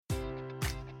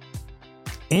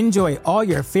Enjoy all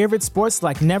your favorite sports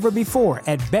like never before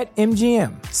at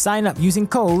BetMGM. Sign up using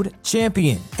code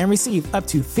CHAMPION and receive up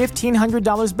to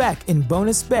 $1,500 back in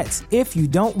bonus bets if you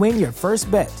don't win your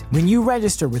first bet. When you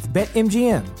register with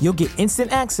BetMGM, you'll get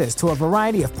instant access to a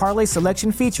variety of parlay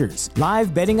selection features,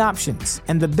 live betting options,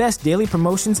 and the best daily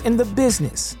promotions in the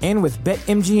business. And with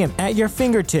BetMGM at your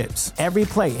fingertips, every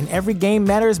play and every game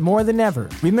matters more than ever.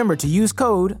 Remember to use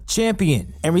code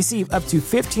CHAMPION and receive up to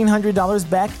 $1,500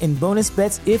 back in bonus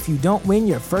bets if you don't win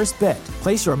your first bet.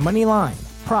 Place your money line,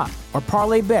 prop, or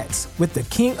parlay bets with the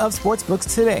king of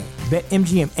sportsbooks today.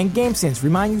 BetMGM and GameSense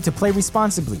remind you to play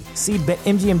responsibly. See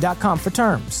BetMGM.com for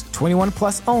terms. 21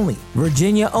 plus only.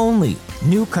 Virginia only.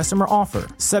 New customer offer.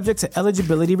 Subject to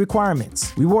eligibility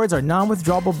requirements. Rewards are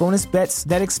non-withdrawable bonus bets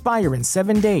that expire in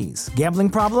 7 days. Gambling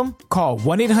problem? Call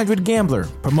 1-800-GAMBLER.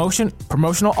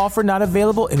 Promotional offer not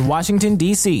available in Washington,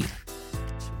 D.C.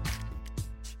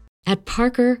 At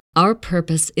Parker, our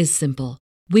purpose is simple.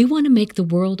 We want to make the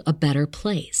world a better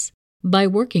place by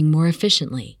working more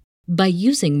efficiently, by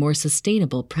using more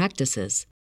sustainable practices,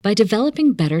 by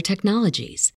developing better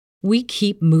technologies. We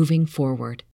keep moving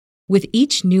forward. With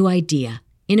each new idea,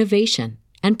 innovation,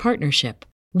 and partnership,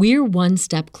 we're one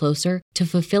step closer to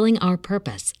fulfilling our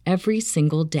purpose every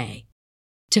single day.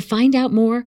 To find out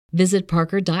more, visit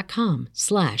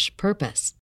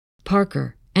parker.com/purpose.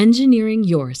 Parker, engineering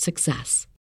your success.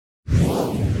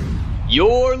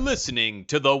 You're listening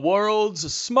to the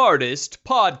world's smartest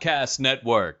podcast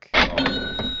network.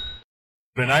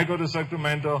 When I go to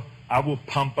Sacramento, I will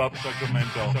pump up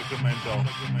Sacramento.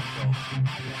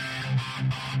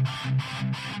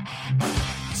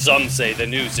 Some say the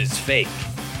news is fake.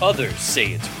 Others say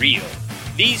it's real.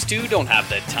 These two don't have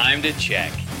the time to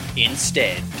check.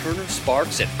 Instead, Turner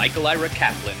Sparks and Michael Ira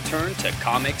Kaplan turn to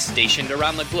comics stationed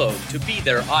around the globe to be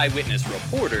their eyewitness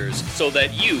reporters so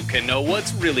that you can know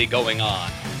what's really going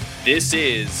on. This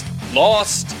is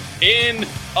Lost in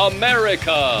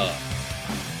America.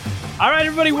 All right,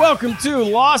 everybody, welcome to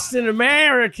Lost in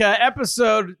America,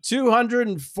 episode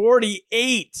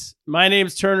 248. My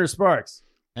name's Turner Sparks.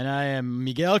 And I am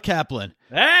Miguel Kaplan.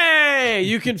 Hey,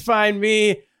 you can find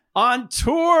me on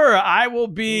tour. I will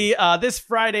be this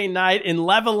Friday night in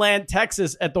Levelland,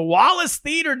 Texas at the Wallace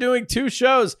Theater doing 2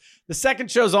 shows. The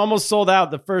second show's almost sold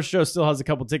out. The first show still has a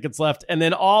couple tickets left. And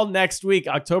then all next week,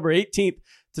 October 18th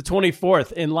to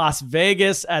 24th in Las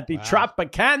Vegas at the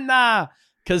Tropicana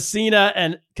Casino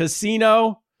and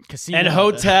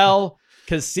Hotel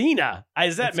Casina.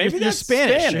 Is that maybe that's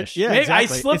Spanish? Yeah, maybe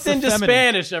exactly. I slipped into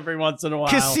Spanish every once in a while.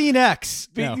 Casinex.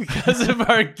 Because of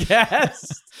our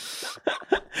guest.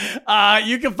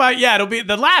 You can find, it'll be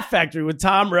the Laugh Factory with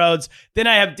Tom Rhodes. Then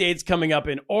I have dates coming up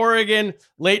in Oregon,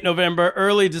 late November,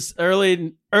 late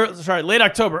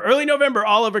October, early November,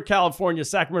 all over California,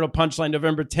 Sacramento Punchline,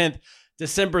 November 10th,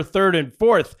 December 3rd and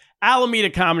 4th, Alameda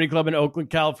Comedy Club in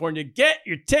Oakland, California. Get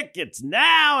your tickets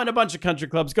now, and a bunch of country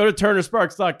clubs. Go to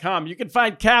turnersparks.com. You can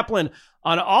find Kaplan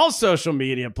on all social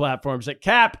media platforms at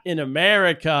Cap in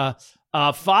America.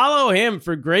 Follow him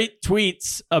for great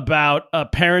tweets about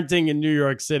parenting in New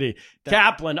York City.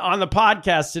 Kaplan, on the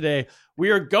podcast today, we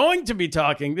are going to be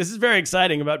talking, this is very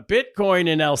exciting, about Bitcoin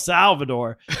in El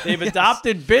Salvador. They've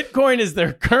adopted Bitcoin as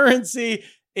their currency.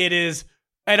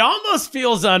 It almost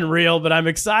feels unreal, but I'm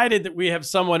excited that we have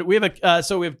someone. We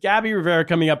have Gabby Rivera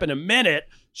coming up in a minute.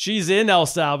 She's in El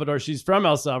Salvador. She's from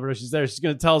El Salvador. She's there. She's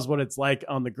going to tell us what it's like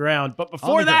on the ground. But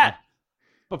before that,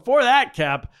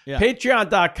 Cap,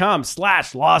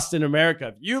 patreon.com/Lost in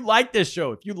America. If you like this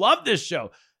show, if you love this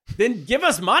show, then give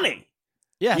us money.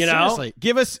 Yeah, seriously.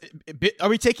 Give us, are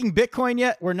we taking Bitcoin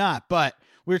yet? We're not, but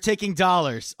we're taking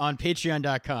dollars on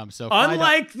patreon.com. So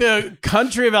unlike the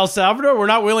country of El Salvador, we're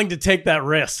not willing to take that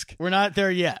risk. We're not there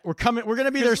yet. We're going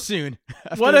to be there soon.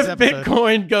 What if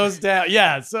Bitcoin goes down?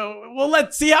 Yeah. So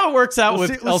let's see how it works out with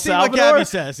El Salvador. See what Gabby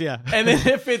says. Yeah. And then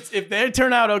if they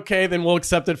turn out okay, then we'll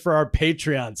accept it for our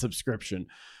Patreon subscription.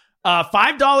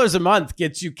 $5 a month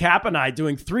gets you Cap and I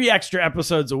doing 3 extra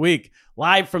episodes a week,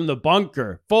 live from the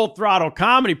bunker, Full Throttle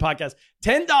Comedy Podcast.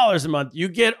 $10 a month, you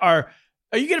get a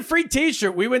free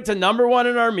t-shirt. We went to #1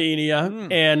 in Armenia.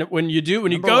 And when you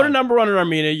go to #1 in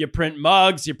Armenia, you print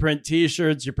mugs, you print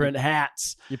t-shirts, you print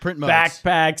hats, you print mugs,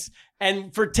 backpacks.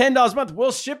 And for $10 a month,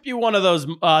 we'll ship you one of those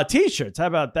t-shirts. How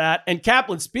about that? And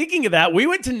Kaplan, speaking of that, we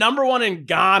went to #1 in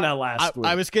Ghana last week.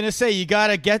 I was going to say, you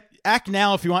got to act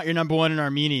now if you want your #1 in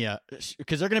Armenia,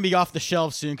 because they're going to be off the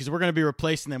shelves soon, because we're going to be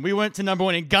replacing them. We went to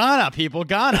 #1 in Ghana, people.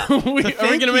 Ghana. Are we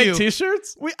going to make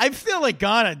t-shirts? I feel like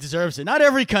Ghana deserves it. Not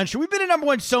every country. We've been in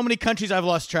 #1 so many countries I've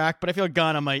lost track, but I feel like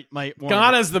Ghana might want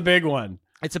Ghana's the big one.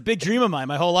 It's a big dream of mine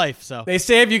my whole life. So They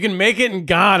say if you can make it in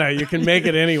Ghana, you can make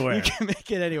it anywhere. you can make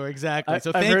it anywhere. Exactly.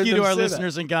 So I've thank heard you them to our say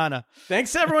listeners in Ghana.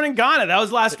 Thanks to everyone in Ghana. That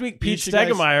was last week. Pete You guys-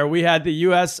 Stegemeyer. We had the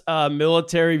U.S.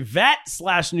 Military vet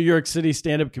 / New York City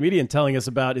stand-up comedian telling us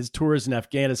about his tours in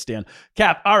Afghanistan.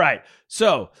 Cap, all right.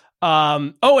 So,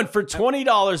 and for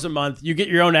 $20 a month, you get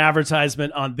your own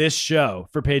advertisement on this show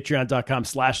for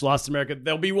patreon.com/Lost America.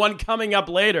 There'll be one coming up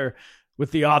later with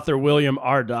the author William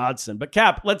R. Dodson. But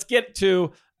Cap, let's get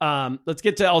to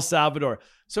El Salvador.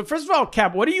 So first of all,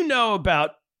 Cap, what do you know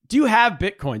about, do you have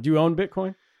Bitcoin? Do you own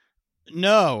Bitcoin?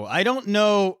 No, I don't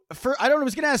know. I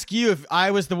was going to ask you if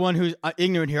I was the one who's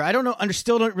ignorant here. I don't know.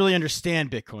 Still don't really understand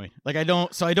Bitcoin. Like I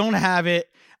don't have it.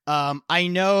 I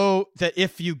know that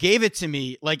if you gave it to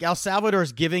me, like El Salvador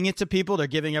is giving it to people, they're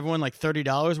giving everyone like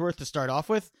 $30 worth to start off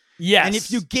with. Yes. And if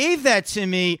you gave that to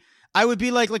me, I would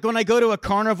be like when I go to a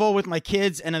carnival with my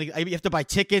kids and you have to buy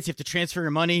tickets, you have to transfer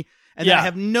your money. And then I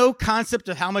have no concept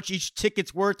of how much each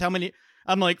ticket's worth, how many.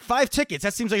 I'm like, 5 tickets.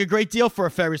 That seems like a great deal for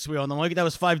a Ferris wheel. And I'm like, that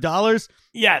was $5.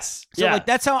 Yes. So like,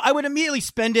 that's how I would immediately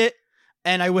spend it.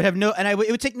 And I would have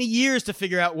it would take me years to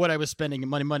figure out what I was spending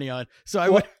money on. So I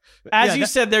would, as you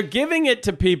said, they're giving it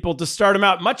to people to start them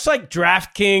out, much like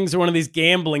DraftKings or one of these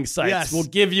gambling sites Yes. will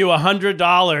give you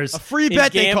 $100. a free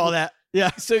bet, they call that.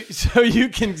 Yeah. So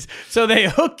they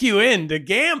hook you in to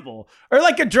gamble, or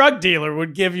like a drug dealer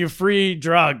would give you free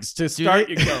drugs to start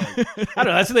you going. I don't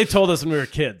know. That's what they told us when we were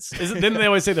kids. Didn't they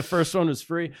always say the first one was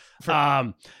free?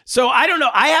 So I don't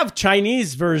know. I have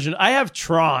Chinese version. I have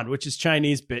Tron, which is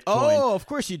Chinese Bitcoin. Oh, of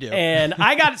course you do. And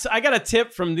I got a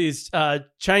tip from these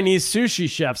Chinese sushi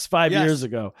chefs 5 years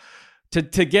ago.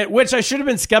 To get, which I should have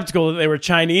been skeptical that they were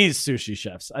Chinese sushi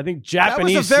chefs. I think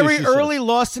Japanese. That was a very sushi early chefs.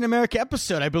 Lost in America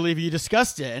episode. I believe you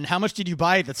discussed it. And how much did you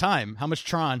buy at the time? How much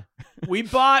Tron? We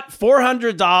bought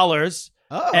 $400,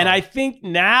 and I think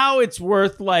now it's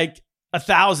worth like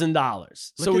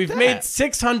 $1,000. So we've made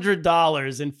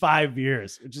 $600 in 5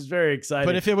 years, which is very exciting.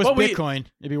 But if it was Bitcoin,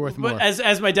 it'd be worth more.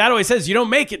 As my dad always says, you don't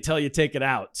make it till you take it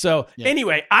out. So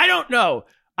anyway, I don't know.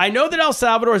 I know that El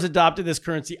Salvador has adopted this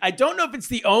currency. I don't know if it's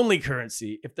the only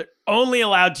currency, if they're only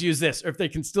allowed to use this, or if they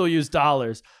can still use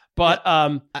dollars. But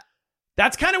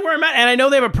that's kind of where I'm at. And I know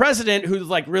they have a president who's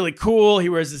like really cool. He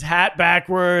wears his hat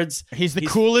backwards. He's the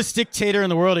coolest dictator in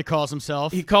the world, he calls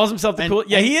himself. He calls himself the cool.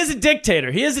 Yeah, he is a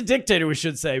dictator. He is a dictator, we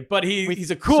should say. But he's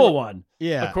a cool one,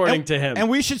 according to him. And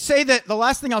we should say that the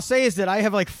last thing I'll say is that I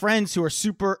have like friends who are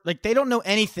super, like they don't know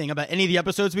anything about any of the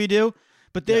episodes we do.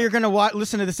 But they're going to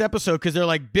listen to this episode because they're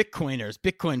like Bitcoiners,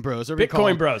 Bitcoin bros.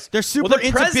 Bitcoin bros. They're super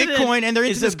into Bitcoin and they're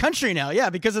into this country now. Yeah,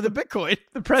 because of the Bitcoin.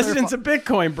 The president's a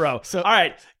Bitcoin bro. So, all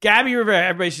right, Gabby Rivera,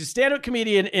 everybody, she's a stand-up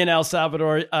comedian in El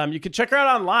Salvador. You can check her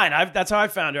out online. That's how I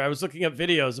found her. I was looking up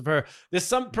videos of her. There's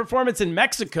some performance in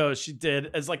Mexico she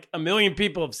did, as like 1 million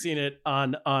people have seen it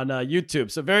on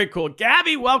YouTube. So very cool.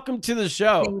 Gabby, welcome to the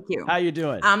show. Thank you. How you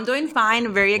doing? I'm doing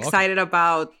fine. Very excited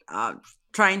about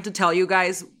trying to tell you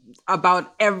guys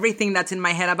about everything that's in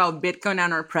my head about Bitcoin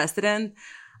and our president.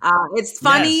 It's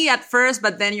funny at first,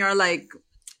 but then you're like,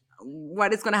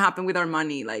 what is going to happen with our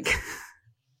money? Like,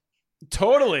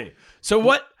 totally. So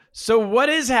what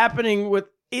is happening with,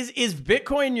 is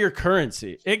Bitcoin your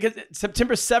currency?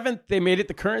 September 7th, they made it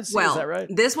the currency. Well, is that right?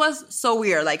 This was so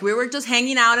weird. Like we were just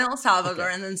hanging out in El Salvador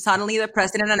and then suddenly the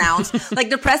president announced, like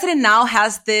the president now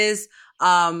has this,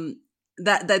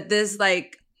 this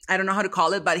like, I don't know how to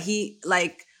call it, but he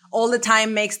like, all the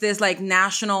time makes this like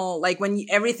national, like when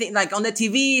everything, like on the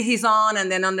TV he's on and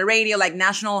then on the radio, like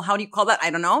national, how do you call that? I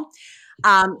don't know.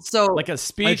 So like a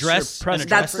speech address.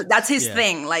 That's his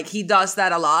thing. Like he does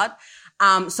that a lot.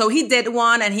 So he did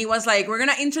one and he was like, we're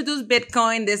going to introduce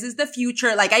Bitcoin. This is the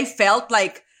future. Like I felt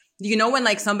like, you know, when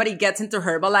like somebody gets into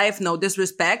Herbalife, no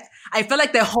disrespect. I felt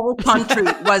like the whole country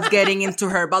was getting into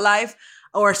Herbalife.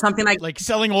 Or something like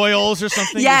selling oils or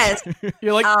something. Yes.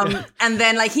 You're like, and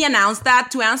then like he announced that.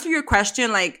 To answer your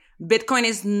question, like Bitcoin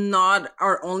is not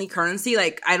our only currency.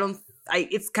 Like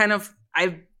it's kind of,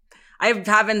 I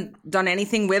haven't done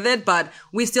anything with it, but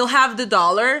we still have the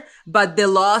dollar, but the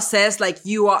law says like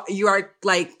you are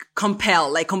like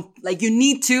compelled, like you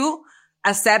need to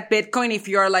accept Bitcoin if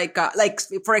you're like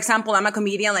for example, I'm a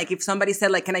comedian. Like if somebody said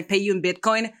like, can I pay you in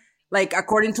Bitcoin? Like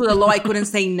according to the law, I couldn't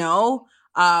say no.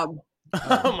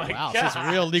 Oh my God. So it's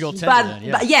a real legal tender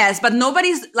then, yeah. But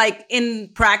nobody's like in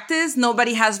practice,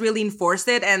 nobody has really enforced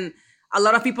it. And a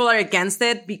lot of people are against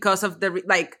it because of the,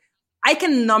 like, I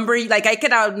can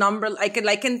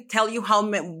tell you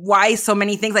why so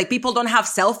many things, like people don't have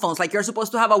cell phones. Like you're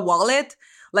supposed to have a wallet,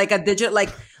 like a digit,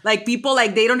 like people,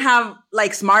 like they don't have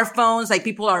like smartphones, like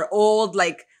people are old.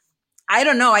 Like I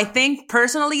don't know. I think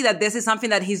personally that this is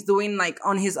something that he's doing like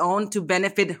on his own to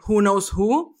benefit who knows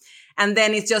who. And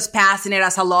then it's just passing it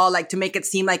as a law, like to make it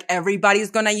seem like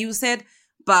everybody's going to use it.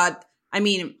 But I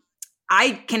mean,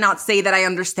 I cannot say that I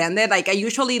understand it. Like I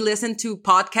usually listen to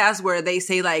podcasts where they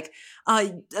say like,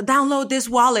 download this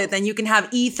wallet and you can have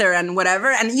Ether and whatever.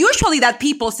 And usually that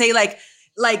people say like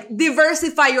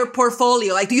diversify your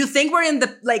portfolio. Like, do you think we're in the,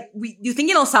 do you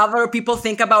think in El Salvador people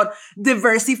think about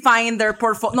diversifying their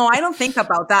portfolio? No, I don't think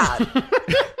about that.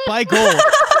 Buy gold.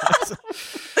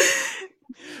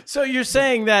 So you're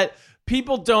saying that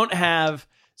people don't have,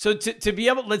 so to be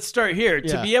able, let's start here.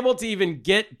 To be able to even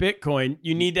get Bitcoin,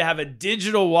 you need to have a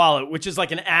digital wallet, which is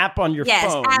like an app on your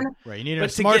phone. And, right. You need a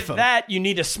smartphone. But to get that, you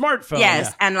need a smartphone.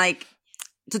 Yes. And like,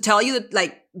 to tell you that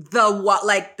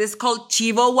like this called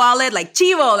Chivo wallet, like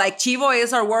Chivo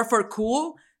is our word for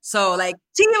cool. So like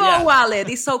Chivo wallet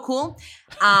is so cool.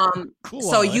 Cool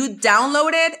so wallet. you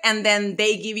download it and then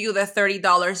they give you the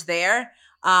 $30 there.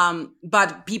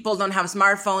 But people don't have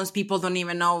smartphones. People don't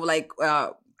even know like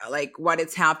what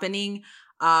is happening.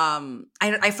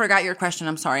 I forgot your question.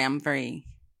 I'm sorry.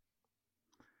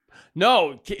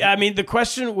 No, I mean, the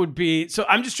question would be, so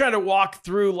I'm just trying to walk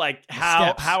through like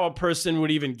how a person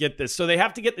would even get this. So they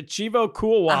have to get the Chivo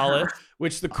Cool wallet,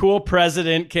 which the cool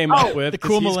president came up with. The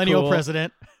cool millennial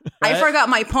president. Right? I forgot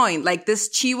my point. Like this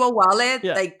Chivo wallet,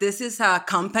 like this is a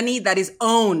company that is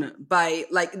owned by,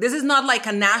 like, this is not like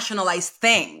a nationalized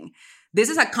thing. This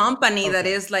is a company that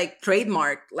is like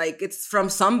trademarked, like it's from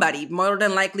somebody, more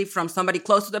than likely from somebody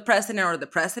close to the president or the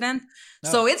president.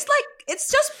 So it's like, it's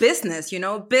just business,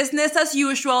 business as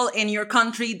usual in your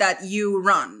country that you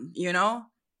run,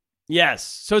 Yes.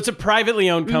 So it's a privately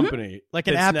owned company. Like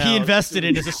an app he invested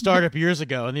in as a startup years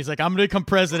ago. And he's like, I'm going to become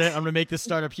president. I'm going to make this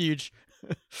startup huge.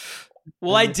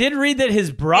 Well, I did read that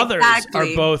his brothers are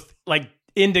both like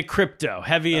into crypto,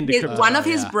 heavy into crypto. One of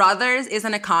his brothers is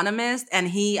an economist and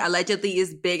he allegedly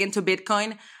is big into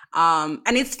Bitcoin.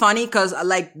 And it's funny because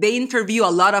like they interview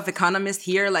a lot of economists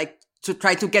here, like to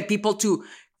try to get people to,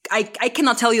 I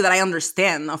cannot tell you that I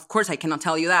understand. Of course I cannot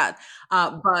tell you that.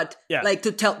 But like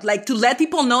to let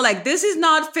people know, like, this is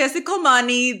not physical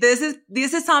money. This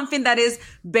is something that is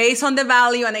based on the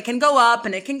value and it can go up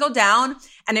and it can go down.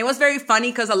 And it was very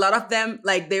funny because a lot of them,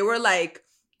 like, they were like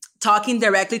talking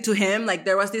directly to him. Like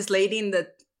there was this lady in the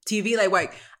TV,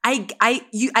 like,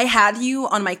 I had you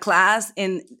on my class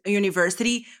in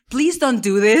university. Please don't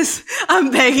do this.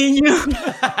 I'm begging you.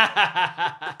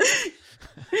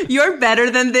 You're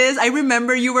better than this. I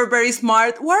remember you were very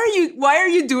smart. Why are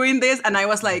you doing this? And I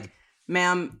was like,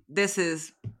 ma'am, this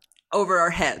is over our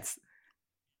heads.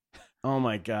 Oh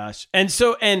my gosh.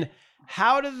 And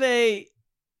how do they,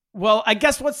 well, I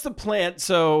guess what's the plan?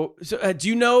 So do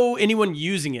you know anyone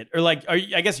using it? Or like,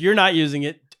 I guess you're not using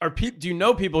it. Do you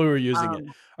know people who are using it?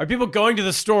 Are people going to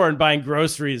the store and buying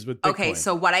groceries with Bitcoin? Okay,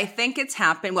 so what I think it's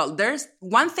happened, well, there's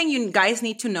one thing you guys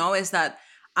need to know is that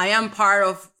I am part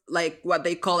of like what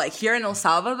they call, like, here in El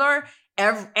Salvador,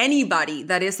 anybody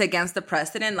that is against the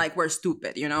president, like, we're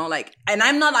stupid, like, and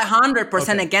I'm not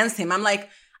 100% against him. I'm like,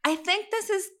 I think this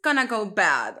is gonna go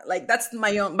bad. Like, that's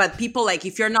my own, but people, like,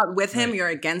 if you're not with him, you're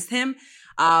against him.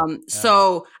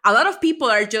 So a lot of people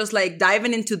are just like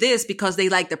diving into this because they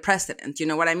like the president. You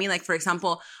know what I mean? Like, for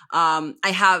example, I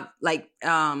have like,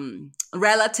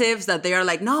 relatives that they are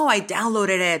like, no, I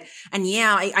downloaded it. And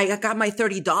yeah, I got my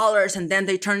 $30 and then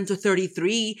they turned to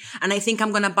 33 and I think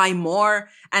I'm going to buy more.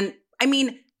 And I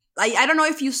mean, I don't know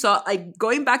if you saw, like,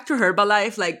 going back to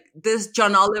Herbalife, like this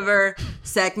John Oliver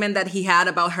segment that he had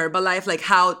about Herbalife, like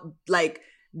how, like,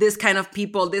 this kind of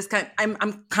people,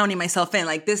 I'm counting myself in,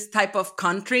 like, this type of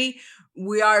country,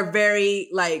 we are very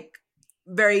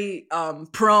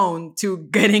prone to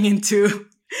getting into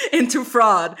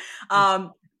fraud.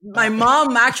 My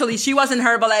mom, actually, she was in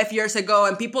Herbalife years ago,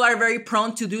 and people are very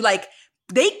prone to do, like,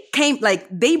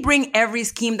 they bring every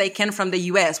scheme they can from the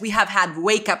US. We have had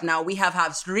Wake Up Now. We have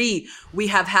had Sri. We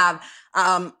have had,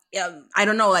 I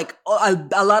don't know, like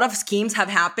a lot of schemes have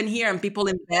happened here and people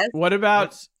invest. What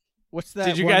about, what's that?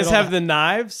 Did you guys have the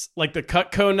knives? Like the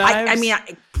Cutco knives? I mean,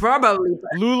 probably.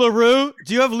 LuLaRoe?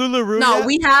 Do you have LuLaRoe? No, yet?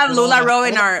 we have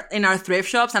LuLaRoe in our thrift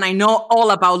shops, and I know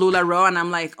all about LuLaRoe, and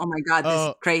I'm like, oh my God, this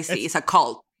is crazy. It's a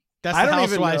cult. That's the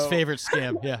housewives' favorite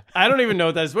scam. Yeah. I don't even know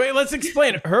what that is. Wait, let's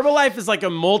explain it. Herbalife is like a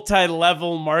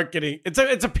multi-level marketing. It's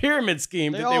a pyramid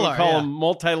scheme that they would call a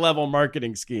multi-level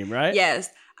marketing scheme, right? Yes.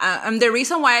 And the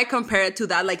reason why I compare it to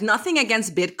that, like, nothing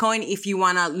against Bitcoin if you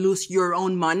want to lose your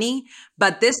own money,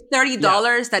 but this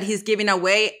 $30 that he's giving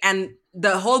away and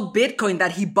the whole Bitcoin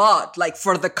that he bought, like,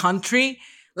 for the country,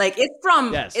 like, it's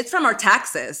from our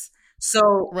taxes.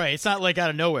 So right, it's not like out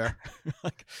of nowhere.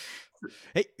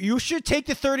 Hey, you should take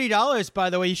the $30. By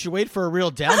the way, you should wait for a real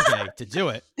down day to do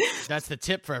it. That's the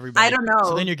tip for everybody. I don't know.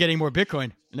 So then you're getting more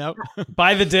Bitcoin. No,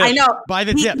 Buy the dip. I know. buy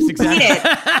the He- dips. he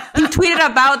Exactly. tweeted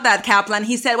about that, Kaplan.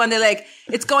 He said when they're like,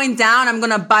 it's going down, I'm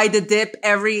gonna buy the dip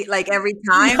every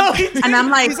time. No, he and I'm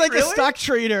like, He's like a Really? stock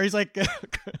trader. He's like,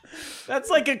 That's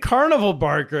like a carnival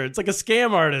barker. It's like a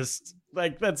scam artist.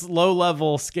 Like that's low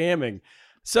level scamming.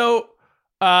 So,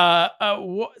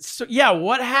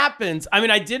 what happens? I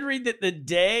mean, I did read that the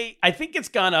day, I think it's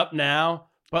gone up now,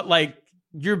 but like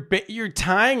you're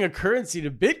tying a currency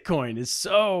to Bitcoin is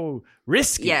so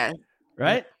risky. yeah.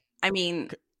 Right? I mean,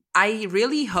 I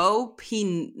really hope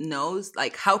he knows.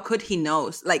 Like, how could he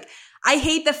know? Like, I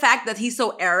hate the fact that he's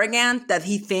so arrogant that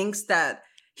he thinks that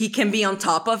he can be on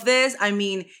top of this. I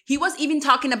mean, he was even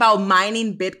talking about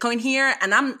mining Bitcoin here,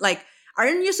 and I'm like,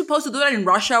 aren't you supposed to do that in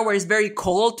Russia where it's very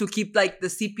cold to keep like the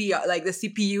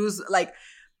CPUs like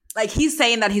he's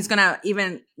saying that there's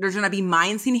gonna be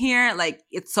mines in here. Like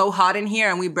it's so hot in here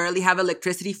and we barely have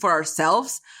electricity for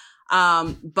ourselves.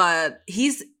 But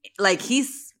he's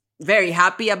very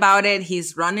happy about it.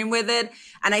 He's running with it.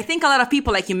 And I think a lot of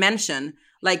people, like you mentioned,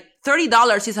 like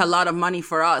 $30 is a lot of money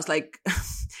for us. Like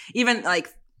even like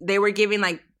they were giving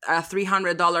like a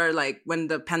 $300 like when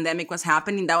the pandemic was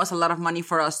happening. That was a lot of money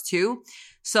for us too.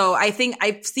 So I think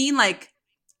I've seen like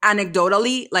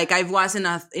anecdotally, like I was in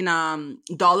a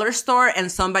dollar store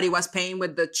and somebody was paying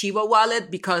with the Chivo wallet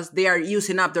because they are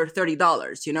using up their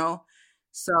 $30, you know?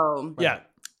 So Yeah.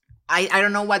 I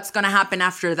don't know what's going to happen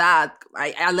after that.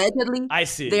 Allegedly, I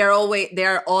see. they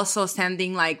are also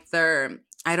sending like their,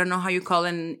 I don't know how you call it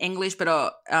in English, but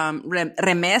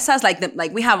remesas,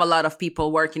 like we have a lot of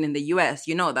people working in the US,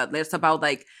 you know that there's about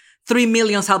like 3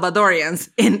 million Salvadorians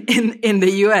in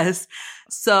the US.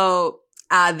 So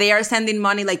they are sending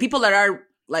money, like people that are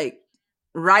like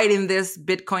riding this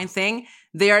Bitcoin thing,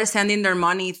 they are sending their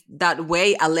money that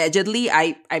way. Allegedly,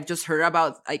 I've just heard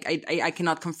about, like, I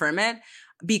cannot confirm it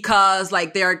because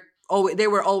like they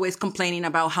were always complaining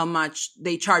about how much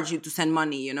they charge you to send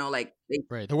money, you know, like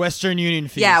right. The Western Union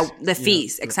fees. yeah, the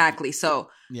fees. Exactly. So,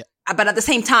 yeah. But at the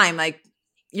same time, like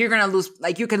you're going to lose,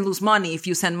 like you can lose money if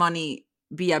you send money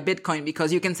via Bitcoin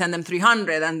because you can send them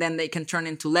 300 and then they can turn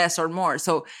into less or more.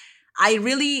 So I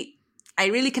really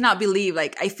cannot believe,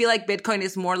 like, I feel like Bitcoin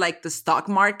is more like the stock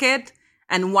market.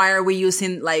 And why are we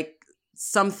using like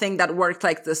something that worked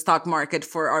like the stock market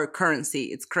for our currency?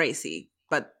 It's crazy.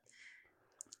 But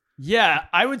Yeah,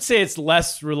 I would say it's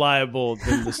less reliable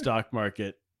than the stock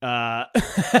market. I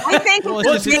think Well,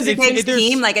 it's it's- a big there's-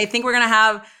 scheme. Like, I think we're going to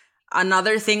have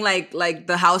another thing like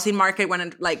the housing market when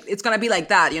it's going to be like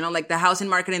that, you know, like the housing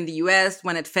market in the US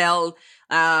when it fell,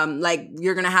 like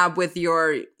you're going to have with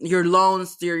your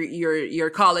loans, your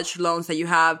college loans that you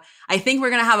have. I think we're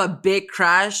going to have a big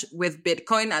crash with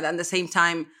Bitcoin. And at the same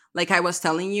time, like I was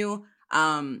telling you,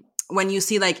 when you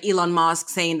see like Elon Musk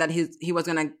saying that he was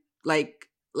going to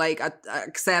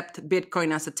accept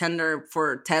Bitcoin as a tender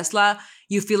for Tesla,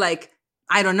 you feel like,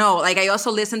 I don't know. Like I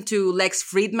also listened to Lex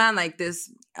Friedman, like this,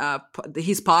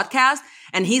 his podcast,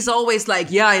 and he's always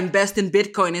like, yeah, invest in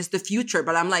Bitcoin is the future.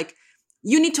 But I'm like,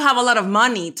 you need to have a lot of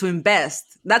money to invest.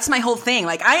 That's my whole thing.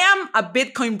 Like I am a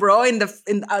Bitcoin bro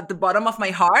at the bottom of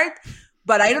my heart,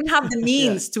 but I don't have the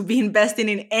means to be investing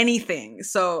in anything.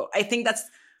 So I think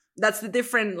that's the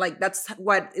different, like that's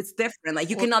what it's different. Like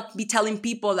you cannot be telling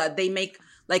people that they make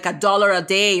like $1 a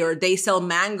day or they sell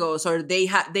mangoes or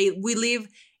we live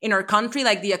in our country,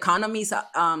 like the economy's,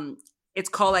 it's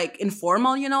called like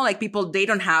informal, you know, like people, they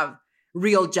don't have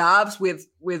real jobs with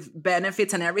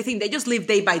benefits and everything. They just live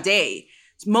day by day.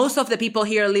 Most of the people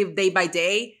here live day by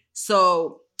day.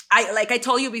 So like I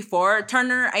told you before,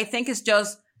 Turner, I think it's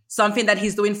just something that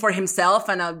he's doing for himself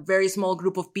and a very small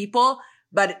group of people,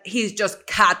 but he's just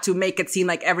had to make it seem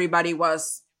like everybody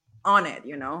was on it,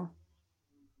 you know?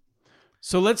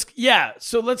 So let's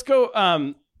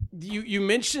go. You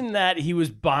mentioned that he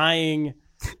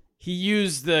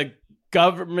used the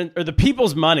government or the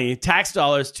people's money, tax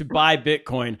dollars, to buy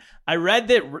Bitcoin. I read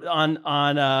that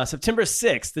on September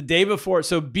 6th, the day before.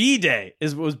 So B Day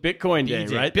was Bitcoin Day,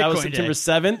 B-Day, right? That was Bitcoin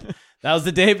September Day. 7th. That was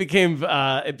the day it became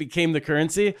the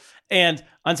currency. And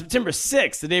on September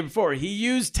 6th, the day before, he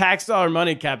used tax dollar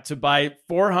money cap to buy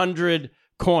 400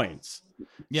 coins.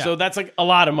 Yeah. So that's like a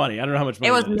lot of money. I don't know how much money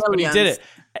It was that is, but he did millions.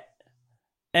 it.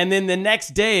 And then the next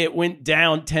day it went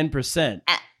down 10%.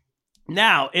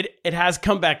 Now it has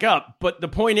come back up, but the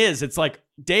point is it's like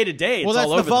day to day. Well, it's that's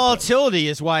all over the place. volatility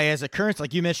is why, as a currency,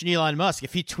 like you mentioned, Elon Musk,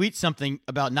 if he tweets something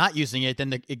about not using it,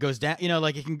 then it goes down. You know,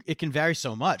 like it can vary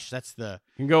so much. That's the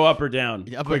It can go up or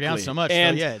down, up or down quickly. so much.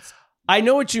 And so, yeah, it's I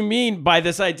know what you mean by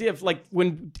this idea of like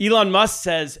when Elon Musk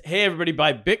says, hey, everybody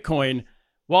buy Bitcoin.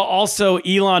 Well, also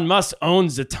Elon Musk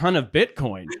owns a ton of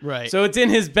Bitcoin. Right. So it's in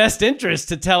his best interest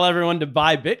to tell everyone to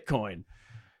buy Bitcoin.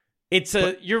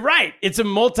 You're right. It's a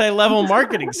multi-level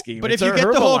marketing scheme. But it's if you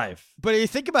get the whole, Herbalife. but you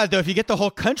think about it though, if you get the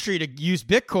whole country to use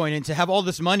Bitcoin and to have all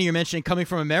this money you're mentioning coming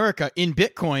from America in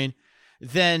Bitcoin,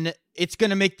 then it's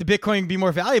going to make the Bitcoin be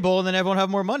more valuable, and then everyone have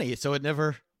more money. So it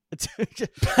never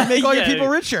make all your people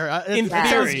richer. In it sounds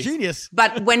theory. genius.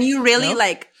 But when you really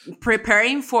like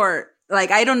preparing for,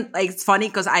 like, I don't like, it's funny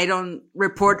because I don't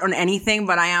report on anything,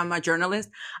 but I am a journalist.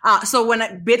 So when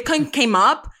Bitcoin came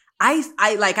up,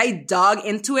 I dug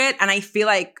into it, and I feel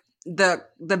like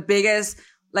the biggest,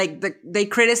 like they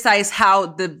criticize how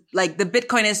the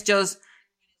Bitcoin is just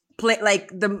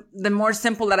the more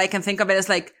simple that I can think of it is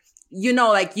like, you know,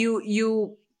 like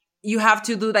you have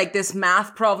to do like this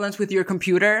math problems with your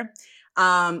computer.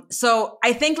 So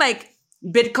I think like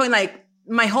Bitcoin, like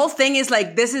my whole thing is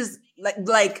like, this is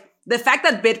like the fact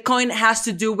that Bitcoin has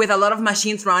to do with a lot of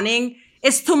machines running.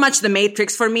 It's too much the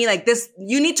Matrix for me. Like this,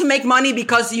 you need to make money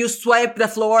because you swipe the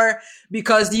floor,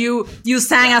 because you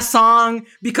sang a song,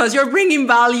 because you're bringing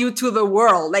value to the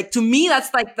world. Like to me,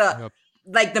 that's like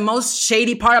the most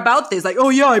shady part about this. Like, oh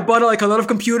yeah, I bought like a lot of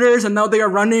computers and now they are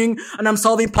running and I'm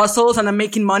solving puzzles and I'm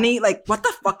making money. Like what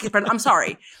the fuck? I'm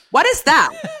sorry. What is that?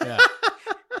 Yeah.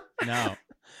 No.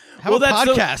 How about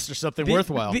a podcast or something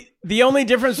worthwhile? The only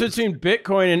difference between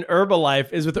Bitcoin and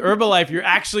Herbalife is with Herbalife, you're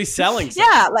actually selling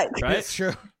something. Yeah, like right? That's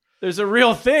true. There's a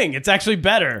real thing. It's actually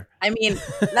better. I mean,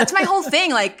 that's my whole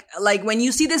thing. Like when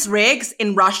you see these rigs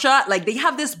in Russia, like they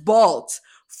have this vault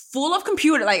full of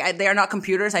computer. Like they are not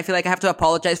computers. I feel like I have to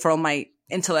apologize for all my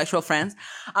intellectual friends.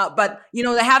 But you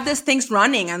know, they have these things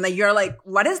running, and like you're like,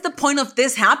 what is the point of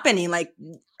this happening? Like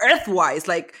earth-wise,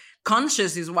 like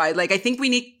consciousness-wise. Like I think we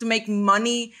need to make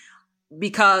money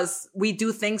because we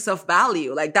do things of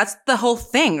value. Like that's the whole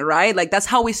thing, right? Like that's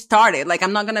how we started. Like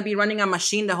I'm not going to be running a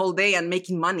machine the whole day and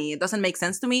making money. It doesn't make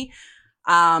sense to me.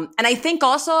 And I think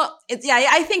also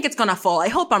I think it's going to fall. I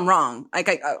hope I'm wrong.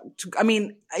 Like I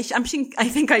mean, I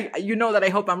think you know that I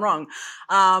hope I'm wrong.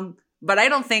 But I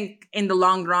don't think in the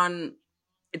long run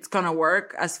it's going to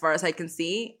work as far as I can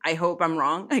see. I hope I'm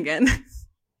wrong again.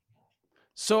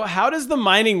 So how does the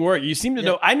mining work? You seem to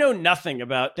know. I know nothing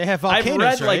about. They have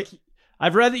volcanoes, right?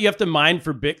 I've read that you have to mine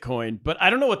for Bitcoin, but I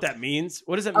don't know what that means.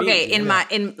 What does that mean? Okay, I'm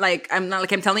not like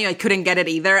I'm telling you, I couldn't get it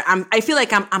either. I feel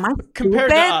like am I compared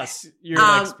stupid? to us? You're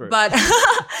an expert. But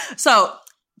so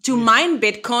to mine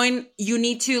Bitcoin, you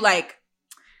need to like.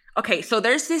 Okay, so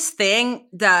there's this thing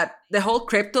that the whole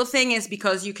crypto thing is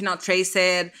because you cannot trace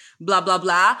it, blah blah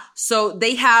blah. So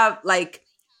they have like,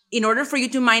 in order for you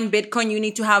to mine Bitcoin, you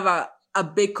need to have a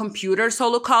big computer,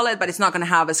 so we'll call it, but it's not going to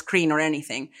have a screen or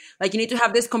anything. Like you need to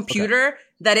have this computer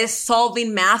that is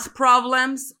solving math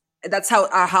problems. That's how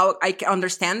I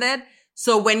understand it.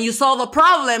 So when you solve a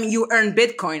problem, you earn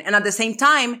Bitcoin. And at the same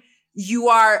time, you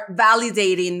are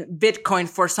validating Bitcoin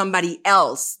for somebody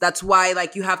else. That's why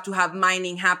like you have to have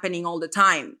mining happening all the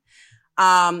time.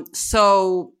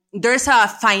 So there's a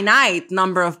finite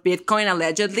number of Bitcoin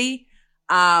allegedly,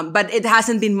 but it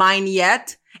hasn't been mined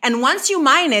yet. And once you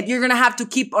mine it, you're going to have to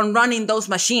keep on running those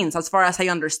machines as far as I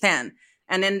understand.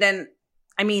 And then,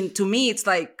 I mean, to me, it's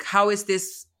like, how is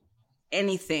this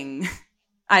anything?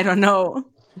 I don't know.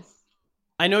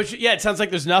 I know. Yeah, it sounds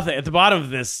like there's nothing. At the bottom of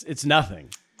this, it's nothing.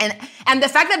 And the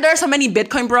fact that there are so many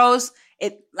Bitcoin bros,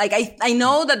 it like, I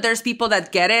know that there's people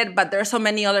that get it, but there are so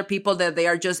many other people that they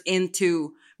are just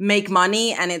into make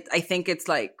money. And I think it's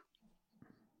like,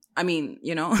 I mean,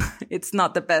 you know, it's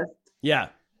not the best. Yeah.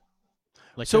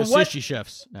 Like so sushi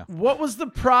chefs. No. What was the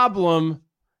problem?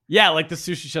 Yeah, like the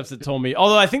sushi chefs that told me.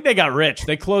 Although I think they got rich.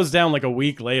 They closed down like a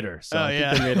week later. So I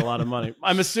think they made a lot of money.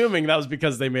 I'm assuming that was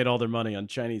because they made all their money on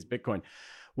Chinese Bitcoin.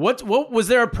 What was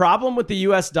there a problem with the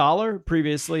US dollar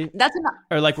previously?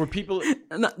 Or like were people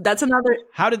That's another.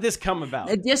 How did this come about?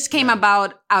 It just came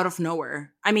about out of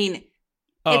nowhere. I mean,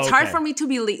 it's hard for me to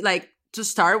believe, like, to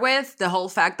start with, the whole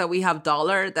fact that we have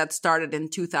dollar that started in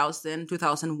 2000,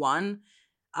 2001.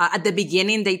 At the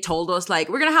beginning, they told us, like,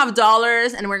 we're going to have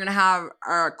dollars and we're going to have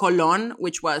our colon,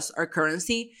 which was our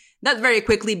currency. That very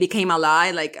quickly became a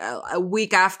lie. Like a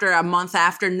week after, a month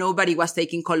after, nobody was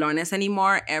taking colones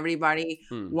anymore. Everybody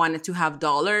wanted to have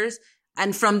dollars.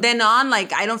 And from then on,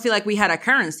 like, I don't feel like we had a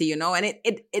currency, you know, and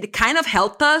it kind of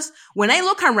helped us. When I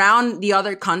look around the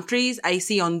other countries, I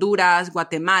see Honduras,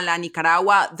 Guatemala,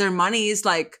 Nicaragua, their money is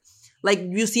like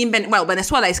you see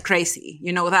Venezuela is crazy,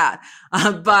 you know that.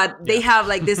 But they have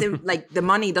like this, like the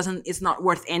money it's not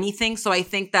worth anything. So I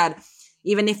think that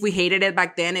even if we hated it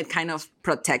back then, it kind of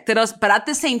protected us. But at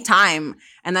the same time,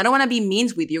 and I don't want to be mean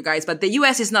with you guys, but the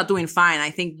US is not doing fine.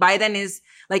 I think Biden is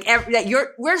like,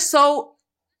 we're so,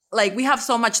 like, we have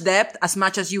so much debt, as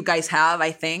much as you guys have,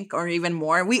 I think, or even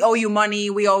more. We owe you money.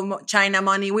 We owe China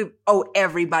money. We owe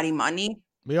everybody money.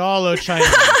 We all owe China.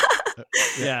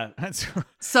 Yeah.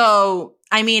 So,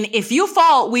 I mean, if you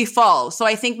fall, we fall. So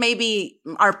I think maybe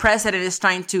our president is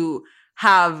trying to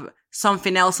have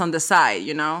something else on the side,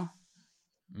 you know?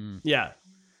 Yeah.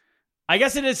 I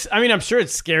guess it is. I mean, I'm sure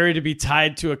it's scary to be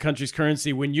tied to a country's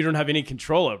currency when you don't have any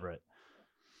control over it.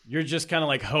 You're just kind of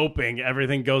like hoping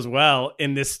everything goes well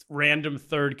in this random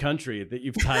third country that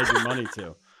you've tied your money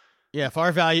to. Yeah,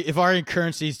 if our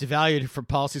currency is devalued for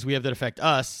policies we have that affect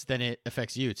us, then it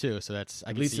affects you too. So that's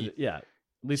At least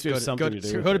we have something to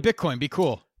do. Go to Bitcoin. Be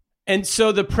cool. And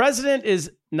so the president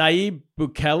is Nayib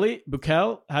Bukele.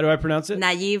 How do I pronounce it?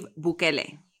 Nayib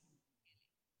Bukele.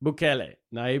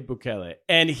 Nayib Bukele.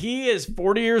 And he is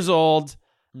 40 years old,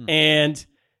 and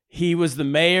he was the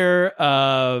mayor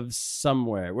of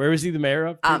somewhere. Where was he the mayor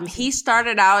of? He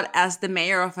started out as the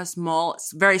mayor of a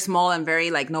very small and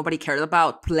very like nobody cared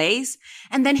about place.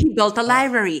 And then he built a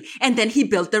library, and then he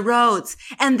built the roads,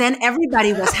 and then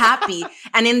everybody was happy.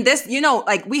 And in this, you know,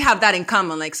 like we have that in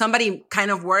common. Like somebody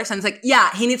kind of works and it's like,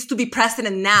 yeah, he needs to be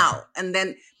president now. And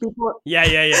then people.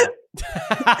 Yeah.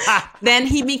 Then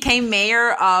he became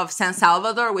mayor of San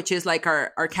Salvador, which is like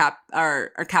our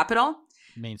capital.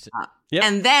 Main city. Yep.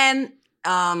 And then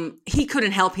he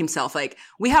couldn't help himself. Like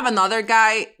we have another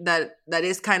guy that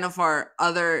is kind of our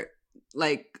other,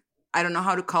 like, I don't know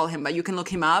how to call him, but you can look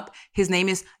him up. His name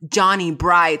is Johnny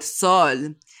Bright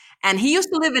Sol. And he used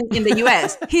to live in the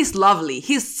US. He's lovely.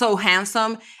 He's so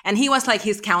handsome. And he was like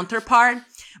his counterpart.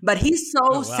 But he's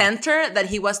so center that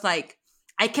he was like,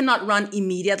 I cannot run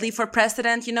immediately for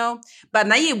president, you know? But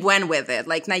Nayib went with it.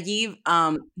 Like Nayib,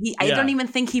 I don't even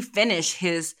think he finished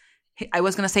I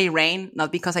was going to say reign,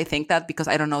 not because I think that, because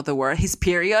I don't know the word, his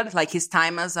period, like his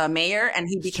time as a mayor, and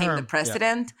he became the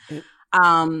president.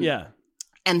 Yeah.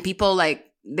 And people like,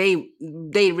 they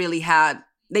really had,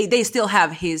 they still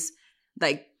have his,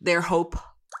 like their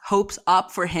hopes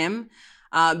up for him.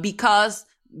 Because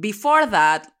before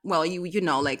that, well, you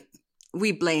know, like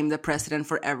we blame the president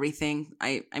for everything.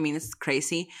 I mean, it's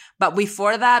crazy. But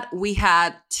before that, we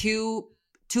had two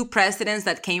presidents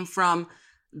that came from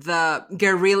the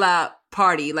guerrilla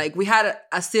party. Like we had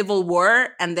a civil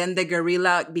war, and then the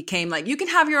guerrilla became like, you can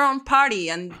have your own party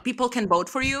and people can vote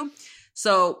for you.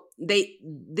 So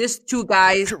these two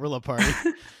guys. Guerrilla party.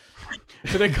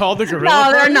 Do they call the guerrilla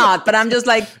No, they're party? not, but I'm just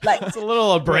like It's a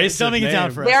little abrasive. Dumbing it down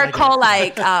for us. they're called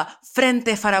like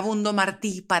Frente Farabundo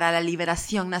Martí para la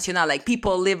Liberación Nacional, like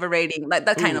people liberating, like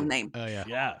that kind of name. Oh yeah.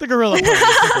 Yeah. The guerrilla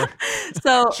party.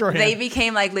 So Shorthand. they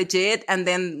became like legit, and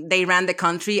then they ran the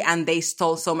country, and they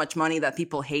stole so much money that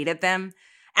people hated them.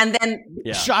 And then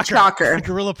Shocker. The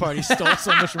guerrilla party stole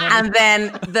so much money. And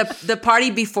then the party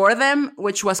before them,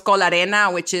 which was called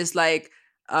Arena, which is like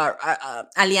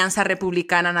Alianza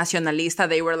Republicana Nacionalista.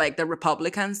 They were like the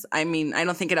Republicans. I mean, I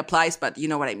don't think it applies, but you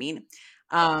know what I mean.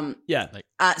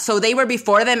 So they were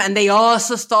before them, and they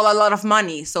also stole a lot of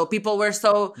money. So people were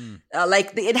so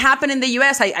like it happened in the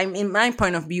US. I'm in my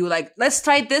point of view, like, let's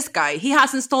try this guy. He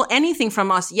hasn't stole anything from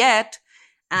us yet,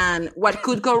 and what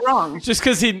could go wrong? Just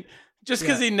because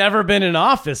he never been in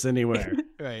office anywhere.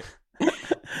 Right.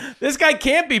 This guy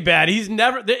can't be bad. He's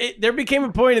never. There became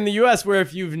a point in the U.S. where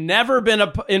if you've never been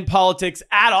in politics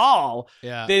at all,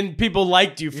 then people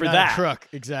liked you for You're not that. a crook.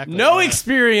 Exactly. No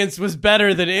experience was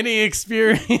better than any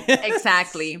experience.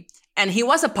 Exactly. And he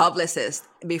was a publicist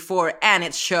before, and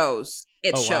it shows.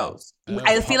 It shows. Wow.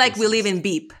 I feel like we live in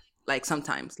beep, like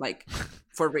sometimes, like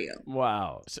for real.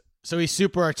 Wow. So he's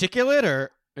super articulate,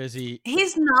 or is he?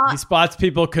 He's not. He spots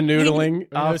people canoodling.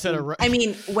 I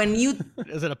mean, when you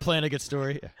is it a plan a good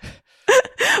story?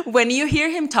 when you hear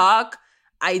him talk,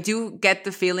 I do get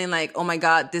the feeling like, oh my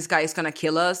God, this guy is gonna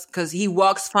kill us, because he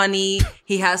walks funny.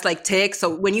 He has like tics.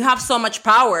 So when you have so much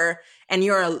power and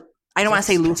you're I don't want to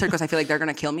say loser because I feel like they're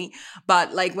gonna kill me.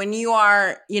 But like when you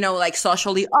are, you know, like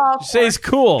socially awkward. Say he's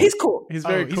cool. He's cool. He's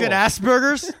very cool. He's got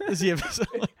Asperger's? Is he?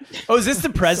 Is this the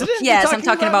president? Yes, I'm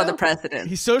talking about the president.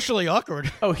 He's socially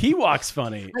awkward. Oh, he walks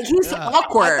funny. Like he's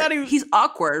awkward. He's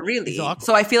awkward, really. He's awkward.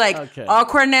 So I feel like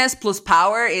awkwardness plus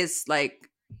power is like.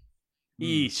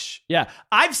 Eesh. Yeah.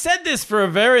 I've said this for a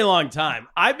very long time.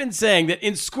 I've been saying that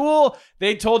in school,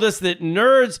 they told us that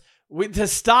nerds, to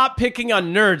stop picking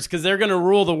on nerds because they're going to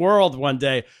rule the world one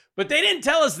day. But they didn't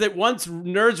tell us that once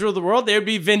nerds ruled the world, they would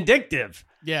be vindictive.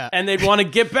 Yeah. And they'd want to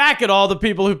get back at all the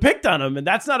people who picked on them. And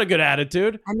that's not a good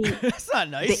attitude. I mean, That's not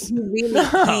nice.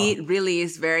 he really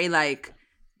is very like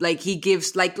he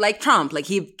gives like Trump, like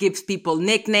he gives people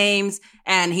nicknames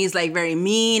and he's like very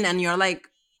mean. And you're like,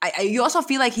 you also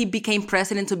feel like he became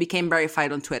president to become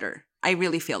verified on Twitter. I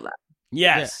really feel that.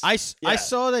 Yes. Yeah. I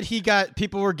saw that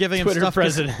people were giving Twitter him stuff.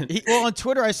 president. On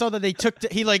Twitter, I saw that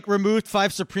he removed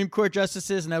 5 Supreme Court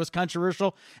justices, and that was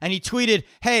controversial. And he tweeted,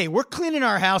 "Hey, we're cleaning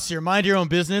our house here. Mind your own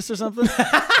business," or something.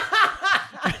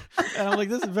 And I'm like,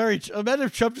 this is very. Imagine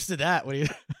if Trump just did that.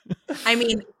 I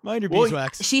mean, mind your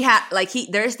beeswax. She had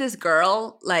there's this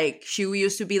girl, like she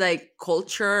used to be like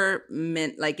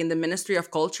like in the Ministry of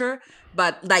Culture,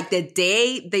 but like the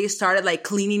day they started like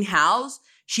cleaning house,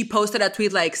 she posted a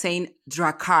tweet like saying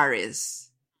Dracarys.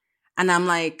 And I'm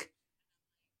like,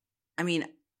 I mean,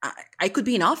 I could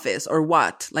be in office or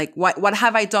what? Like, what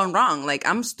have I done wrong? Like,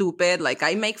 I'm stupid. Like,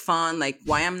 I make fun. Like,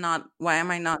 why am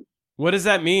I not? What does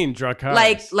that mean,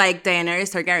 Dracarys? Like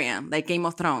Daenerys Targaryen, like Game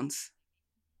of Thrones.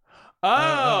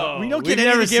 Oh, we don't get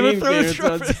any Game of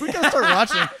Thrones. We gotta start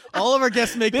watching. All of our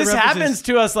guests make this the references. happens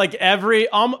to us like every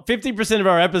 50% of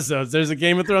our episodes. There's a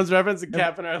Game of Thrones reference, and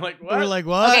Cap and I are like, what? We're like,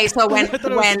 what? Okay, so when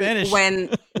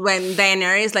when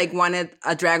Daenerys like wanted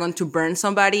a dragon to burn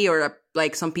somebody or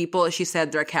like some people, she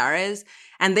said Dracarys,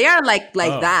 and they are like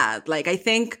that. Like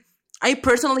I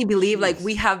personally believe like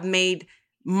we have made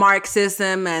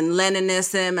Marxism and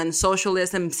Leninism and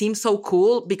socialism seem so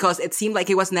cool because it seemed like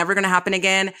it was never going to happen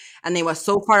again, and it was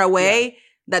so far away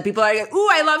that people are like, "Ooh,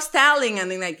 I love Stalin,"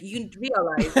 and then like you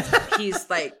realize he's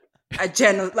like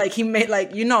like he made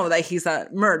like like he's a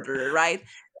murderer, right?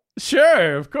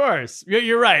 Sure, of course.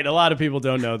 You're right. A lot of people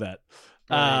don't know that.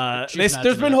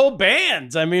 There's been whole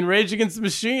bands. I mean, Rage Against the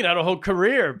Machine had a whole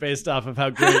career based off of how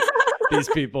great these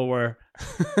people were.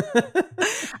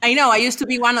 I know. I used to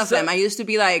be one of them. I used to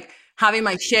be like having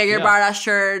my Che Guevara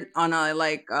shirt on a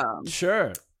like.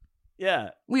 Sure. Yeah.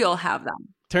 We all have them.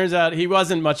 Turns out he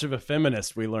wasn't much of a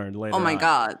feminist. We learned later. Oh my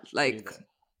God! Like,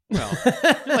 well,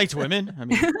 he liked women. I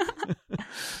mean,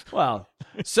 well,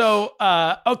 so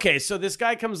okay. So this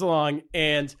guy comes along,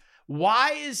 and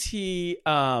why is he?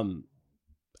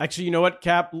 Actually, you know what,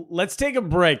 Cap? Let's take a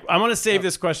break. I want to save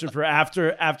this question for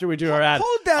after we do our ad.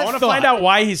 Hold that I want to find out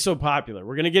why he's so popular.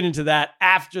 We're going to get into that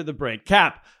after the break.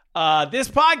 Cap, this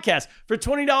podcast, for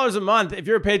 $20 a month, if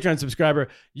you're a Patreon subscriber,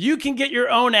 you can get your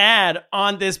own ad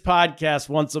on this podcast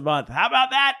once a month. How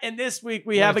about that? And this week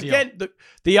we have, again,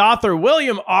 the author,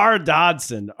 William R.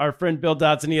 Dodson, our friend Bill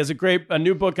Dodson. He has a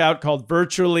new book out called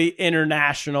Virtually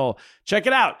International. Check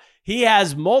it out. He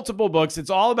has multiple books.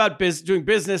 It's all about doing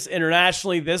business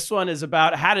internationally. This one is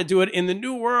about how to do it in the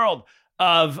new world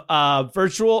of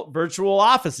virtual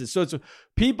offices. So it's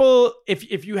people,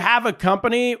 if you have a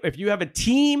company, if you have a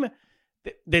team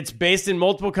that's based in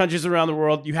multiple countries around the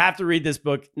world, you have to read this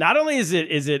book. Not only is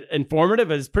it informative,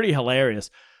 but it's pretty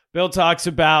hilarious. Bill talks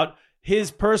about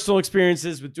his personal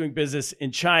experiences with doing business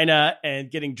in China and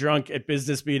getting drunk at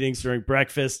business meetings during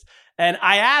breakfast. And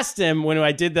I asked him when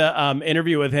I did the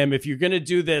interview with him, if you're going to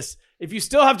do this, if you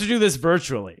still have to do this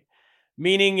virtually,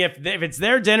 meaning if it's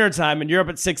their dinner time and you're up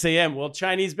at 6 a.m., will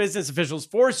Chinese business officials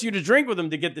force you to drink with them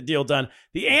to get the deal done?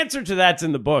 The answer to that's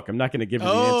in the book. I'm not going to give you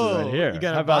the answer right here. You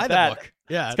gotta How about buy the that? book.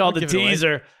 Yeah, it's called The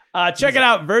Teaser. Check it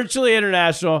out, Virtually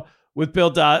International with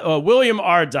William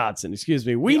R. Dodson. Excuse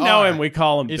me. We know him. We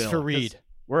call him Bill. It's for Reed.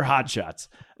 We're hotshots.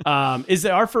 Is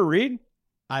it R for Reed?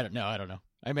 I don't know.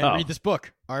 I mean, read this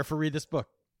book. R for read this book.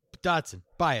 Dodson,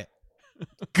 buy it.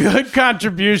 Good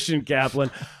contribution,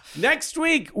 Kaplan. Next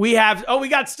week, we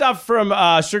got stuff from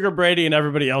Sugar Brady and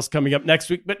everybody else coming up next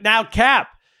week. But now, Cap,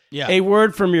 a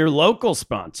word from your local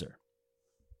sponsor.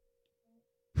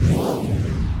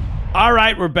 All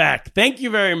right, we're back. Thank you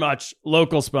very much,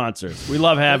 local sponsors. We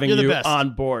love having you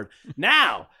on board.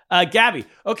 Now, Gabby,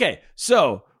 okay,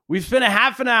 so we've spent a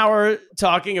half an hour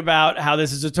talking about how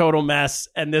this is a total mess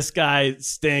and this guy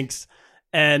stinks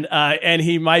and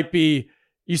he might be,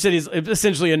 you said he's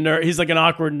essentially a nerd. He's like an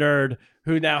awkward nerd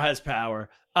who now has power.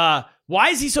 Why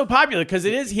is he so popular? Because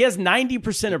he has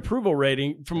 90% approval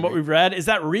rating from what we've read. Is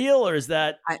that real or is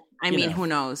that? I mean, who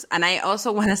knows? And I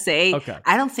also want to say,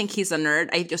 I don't think he's a nerd.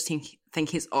 I just think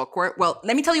he's awkward. Well,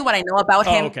 let me tell you what I know about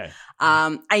him. Okay.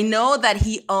 I know that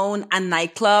he owned a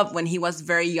nightclub when he was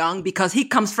very young because he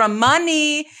comes from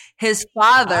money. His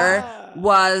father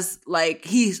was like,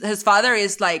 his father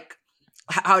is like,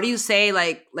 how do you say,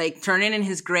 like turning in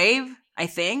his grave, I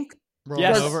think.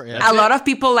 Yes. over. A lot of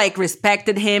people like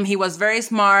respected him. He was very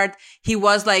smart. He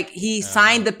was like, he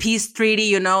signed the peace treaty,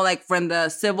 you know, like when the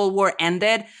Civil War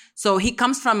ended. So he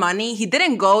comes from money. He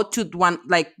didn't go to one,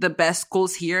 like the best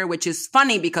schools here, which is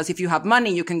funny because if you have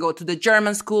money, you can go to the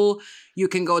German school, you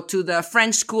can go to the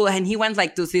French school. And he went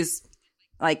like to this,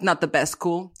 like not the best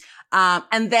school.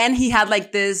 And then he had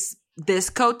like this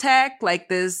discotheque, like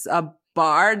this,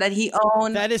 bar that he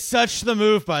owned. That is such the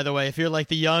move, by the way. If you're like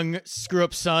the young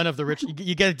screw-up son of the rich,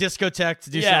 you get a discotheque to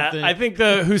do something. I think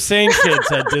the Hussein kids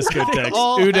had discotheques.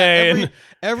 Uday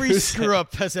every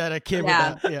screw-up has had a kid with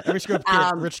that. Yeah, every screw-up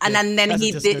kid, rich kid. And then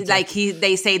he did, like,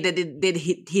 they say that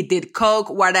he did coke,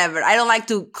 whatever. I don't like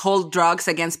to hold drugs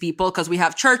against people because we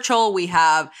have Churchill, we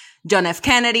have John F.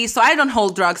 Kennedy, so I don't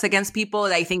hold drugs against people.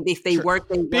 I think if they work,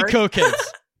 they work. Big coke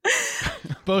kids.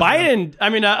 Biden,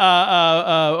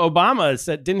 Obama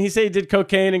said, didn't he say he did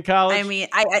cocaine in college? I mean,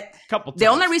 I couple times. The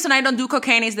only reason I don't do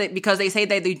cocaine is that because they say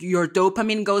that your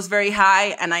dopamine goes very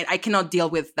high, and I cannot deal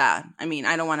with that. I mean,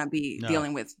 I don't want to be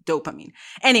dealing with dopamine.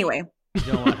 Anyway.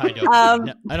 You don't want high dopamine.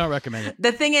 No, I don't recommend it.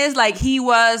 The thing is, like, he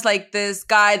was like this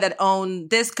guy that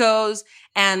owned discos.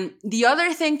 And the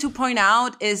other thing to point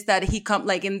out is that he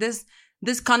like in this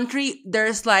country,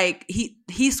 there's like,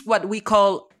 he's what we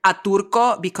call a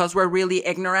turco because we're really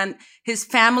ignorant. His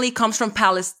family comes from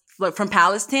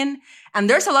Palestine, and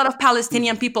there's a lot of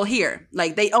Palestinian people here.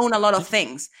 Like they own a lot of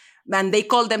things, and they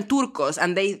call them turcos,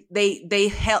 and they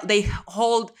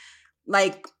hold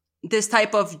like this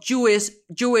type of Jewish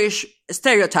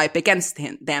stereotype against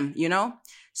them, you know.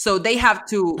 So they have.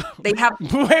 Wait!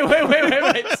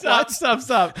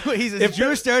 Stop! He's a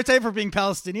Jewish stereotype for being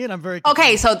Palestinian. I'm very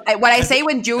okay. So what I say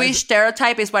when Jewish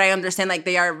stereotype is what I understand. Like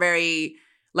they are very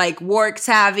like work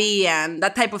savvy and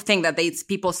that type of thing that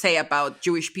people say about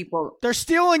Jewish people. They're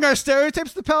stealing our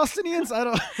stereotypes, the Palestinians. I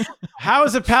don't. How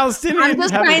is a Palestinian? I'm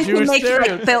just trying to make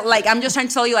stereotype? I'm just trying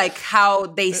to tell you like how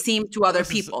they seem to other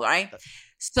people, right?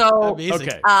 So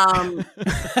okay,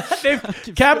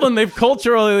 Kaplan, they've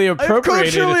culturally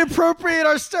appropriated.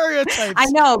 Our stereotypes. I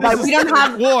know, but we don't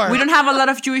have a lot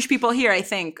of Jewish people here, I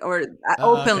think, or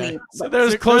openly. Okay. So they're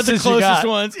the closest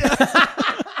ones. Yeah.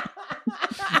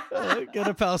 Get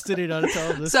a Palestinian on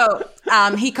television. So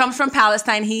he comes from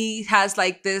Palestine. He has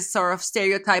like this sort of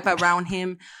stereotype around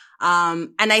him.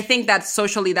 And I think that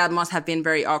socially that must have been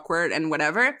very awkward and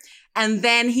whatever. And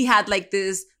then he had like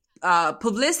this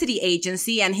publicity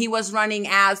agency, and he was running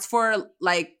ads for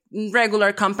like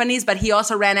regular companies, but he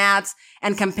also ran ads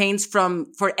and campaigns for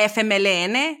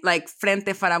FMLN, like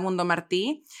Frente Farabundo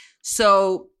Martí.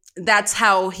 So that's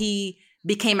how he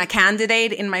became a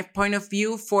candidate, in my point of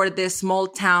view, for this small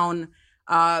town,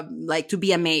 like to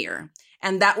be a mayor.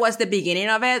 And that was the beginning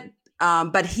of it.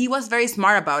 But he was very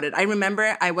smart about it. I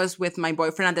remember I was with my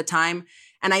boyfriend at the time,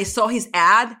 and I saw his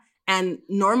ad. And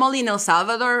normally in El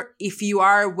Salvador, if you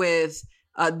are with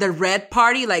the red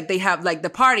party, like they have, like the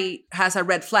party has a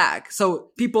red flag.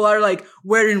 So people are like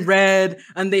wearing red,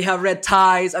 and they have red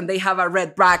ties, and they have a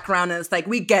red background. And it's like,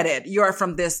 we get it. You are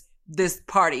from this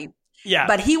party. Yeah.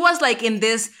 But he was like in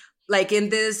this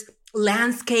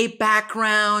landscape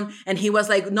background, and he was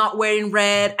like not wearing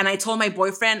red. And I told my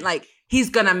boyfriend, like, he's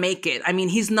gonna make it. I mean,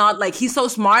 he's not like, he's so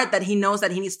smart that he knows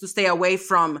that he needs to stay away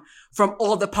from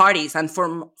all the parties and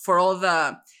for all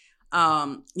the,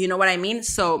 you know what I mean?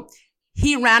 So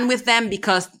he ran with them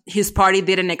because his party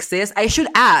didn't exist. I should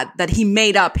add that he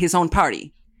made up his own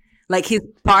party. Like his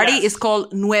party is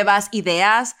called Nuevas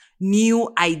Ideas, New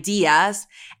Ideas,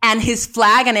 and his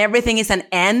flag and everything is an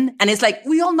N. And it's like,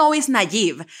 we all know it's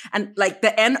Nayib. And like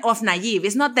the N of Nayib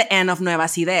is not the N of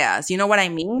Nuevas Ideas. You know what I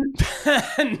mean?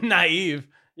 Naive.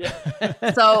 Yeah.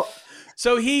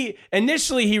 So he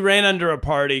initially ran under a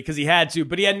party because he had to,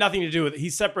 but he had nothing to do with it. He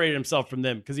separated himself from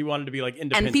them because he wanted to be like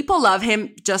independent. And people love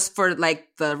him just for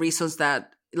like the reasons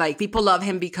that, like, people love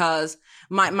him because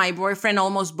my boyfriend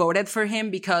almost voted for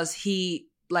him because he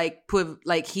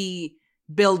he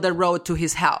built the road to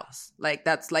his house. Like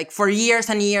that's like for years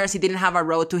and years, he didn't have a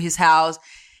road to his house.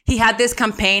 He had this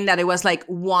campaign that it was like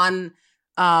one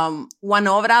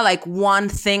obra, like one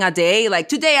thing a day. Like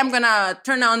today I'm going to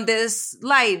turn on this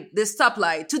light, this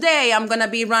stoplight. Today I'm going to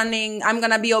be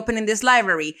opening this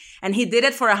library. And he did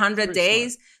it for 100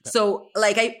 days. Smart. So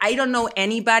like, I don't know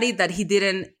anybody that he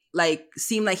didn't like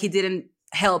seem like he didn't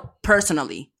help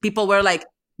personally. People were like,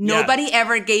 nobody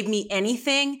ever gave me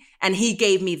anything, and he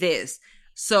gave me this.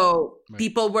 So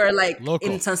people were like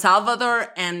local. In San Salvador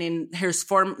and in his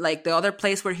form, like the other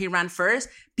place where he ran first,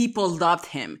 people loved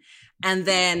him. And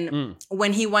then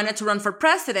when he wanted to run for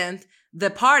president, the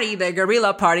party, the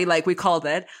guerrilla party, like we called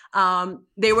it,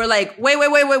 they were like, wait.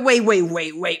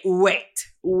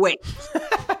 wait,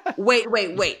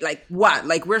 wait. Like what?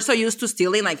 Like we're so used to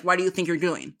stealing. Like what do you think you're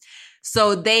doing?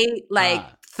 So they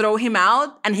throw him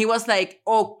out, and he was like,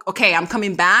 oh, okay, I'm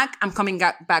coming back. I'm coming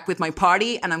back with my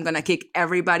party, and I'm going to kick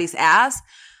everybody's ass.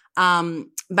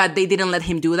 But they didn't let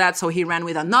him do that. So he ran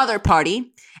with another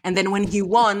party. And then when he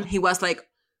won, he was like,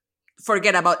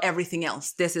 forget about everything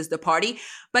else. This is the party.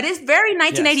 But it's very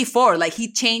 1984. Yes. Like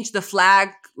he changed the flag.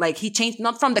 Like he changed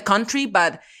not from the country,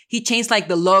 but he changed like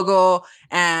the logo,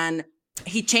 and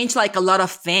he changed like a lot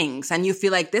of things. And you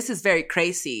feel like this is very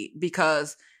crazy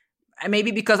because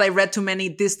I read too many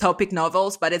dystopic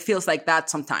novels, but it feels like that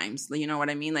sometimes. You know what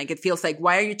I mean? Like it feels like,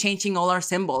 why are you changing all our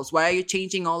symbols? Why are you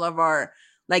changing all of our,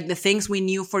 like the things we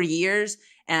knew for years?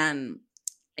 And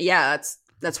yeah,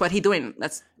 that's what he's doing.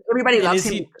 That's everybody loves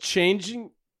him. Is he changing?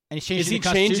 And he's changing. Is he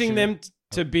changing them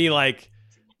to be like,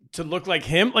 to look like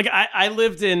him? Like I've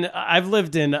lived in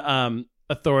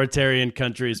authoritarian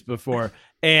countries before,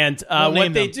 and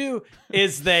what they do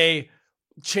is they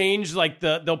change like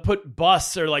they'll put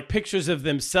busts or like pictures of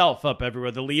themselves up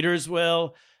everywhere. The leaders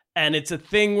will. And it's a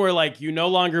thing where like you no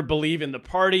longer believe in the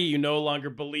party, you no longer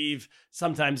believe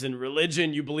sometimes in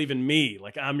religion, you believe in me,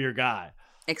 like I'm your guy.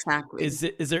 Exactly.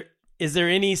 Is there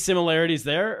any similarities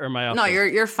there, or am I off? No,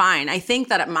 you're fine. I think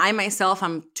that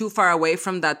I'm too far away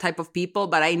from that type of people,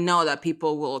 but I know that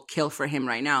people will kill for him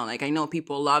right now. Like I know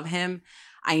people love him.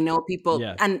 I know people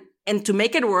and to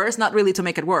make it worse, not really to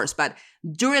make it worse, but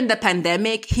during the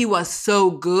pandemic, he was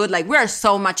so good. Like we are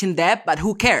so much in debt, but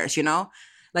who cares, you know?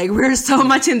 Like we're so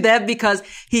much in debt because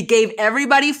he gave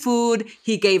everybody food.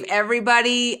 He gave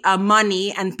everybody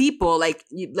money, and people like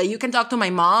you can talk to my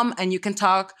mom, and you can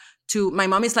talk to my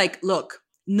mom is like, look,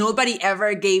 nobody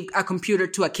ever gave a computer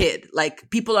to a kid. Like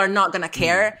people are not going to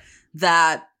care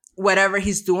that whatever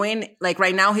he's doing, like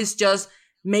right now he's just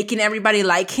making everybody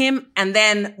like him. And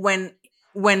then when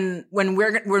we're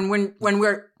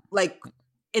like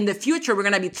in the future, we're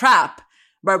going to be trapped.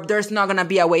 But there's not going to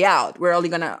be a way out. We're only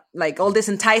going to, like, all this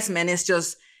enticement is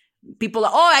just people,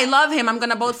 I love him. I'm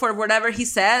going to vote for whatever he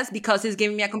says because he's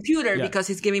giving me a computer, because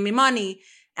he's giving me money.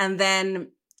 And then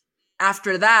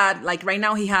after that, like right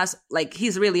now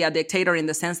he's really a dictator in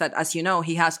the sense that, as you know,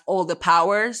 he has all the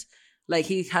powers. Like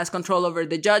he has control over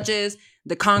the judges,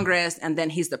 the Congress, and then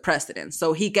he's the president.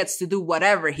 So he gets to do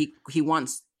whatever he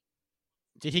wants.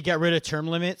 Did he get rid of term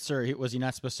limits, or was he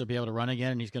not supposed to be able to run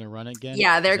again, and he's going to run again?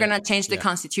 Yeah, they're going to change the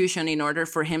constitution in order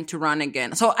for him to run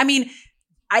again. So, I mean,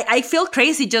 I feel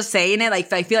crazy just saying it.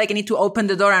 Like, I feel like I need to open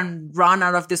the door and run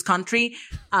out of this country.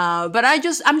 But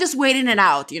I'm just waiting it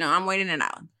out. You know, I'm waiting it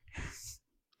out.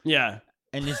 Yeah.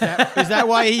 And is that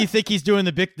why you think he's doing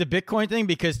the Bitcoin thing?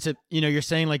 Because you're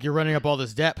saying like you're running up all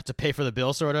this debt to pay for the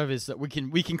bill, sort of, is that we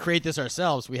can create this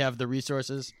ourselves. We have the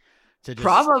resources.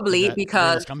 Probably because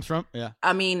where this comes from. Yeah.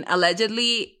 I mean,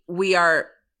 allegedly we are,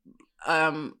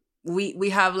 we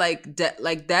have like debt.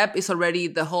 Like debt is already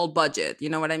the whole budget. You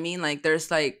know what I mean? Like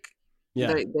there's like,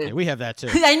 yeah, we have that too.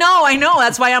 I know.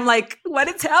 That's why I'm like, what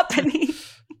is happening?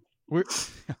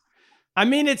 I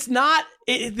mean, it's not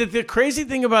the crazy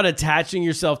thing about attaching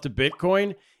yourself to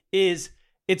Bitcoin is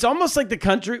it's almost like the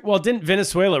country. Well, didn't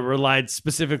Venezuela relied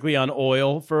specifically on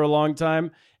oil for a long time?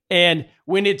 And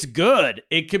when it's good,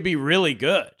 it could be really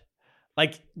good.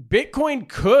 Like Bitcoin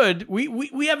could,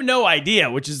 we have no idea,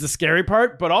 which is the scary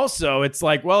part. But also it's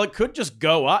like, well, it could just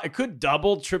go up. It could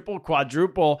double, triple,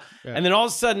 quadruple. Yeah. And then all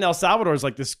of a sudden El Salvador is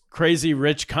like this crazy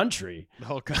rich country. The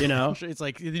whole country, you know, it's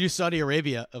like the new Saudi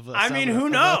Arabia of I mean, who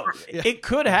knows? It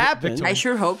could happen. I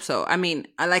sure hope so. I mean,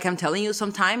 like I'm telling you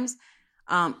sometimes,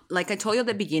 like I told you at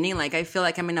the beginning, like I feel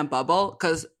like I'm in a bubble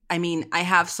because I mean, I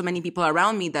have so many people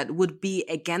around me that would be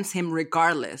against him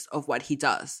regardless of what he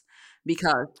does.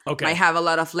 Because I have a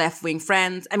lot of left-wing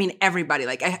friends. I mean, everybody.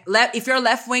 Like, if you're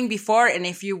left-wing before and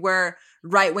if you were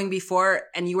right-wing before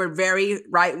and you were very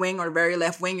right-wing or very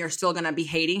left-wing, you're still going to be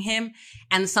hating him.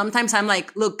 And sometimes I'm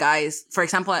like, look, guys, for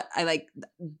example, I like,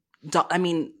 I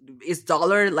mean, is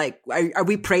dollar, like, are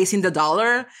we praising the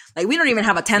dollar? Like, we don't even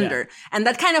have a tender. Yeah. And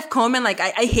that kind of comment, like,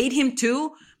 I hate him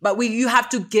too. But you have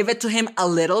to give it to him a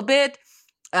little bit.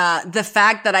 The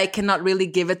fact that I cannot really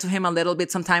give it to him a little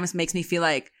bit sometimes makes me feel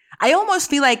like, I almost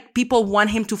feel like people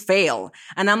want him to fail.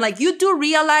 And I'm like, you do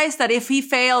realize that if he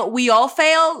fail, we all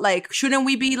fail? Like, shouldn't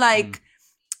we be like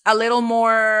a little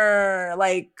more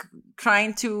like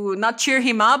trying to not cheer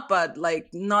him up, but like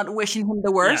not wishing him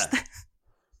the worst? Yeah.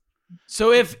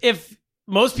 So if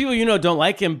most people don't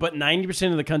like him, but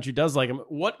 90% of the country does like him.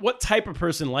 What type of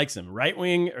person likes him? Right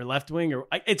wing or left wing? Or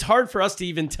it's hard for us to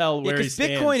even tell where he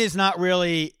stands. Bitcoin is not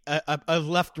really a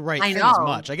left-right thing know. as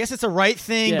much. I guess it's a right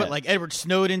thing, Yeah. but like Edward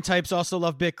Snowden types also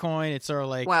love Bitcoin. It's sort of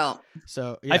like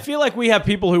so. Yeah. I feel like we have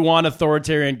people who want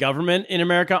authoritarian government in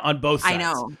America on both sides. I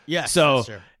know. yes, So that's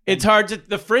true. it's hard to.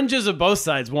 The fringes of both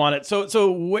sides want it.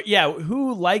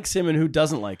 Who likes him and who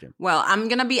doesn't like him? Well, I'm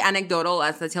gonna be anecdotal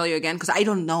as I tell you again because I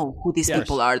don't know who these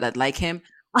people are that like him.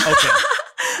 Okay.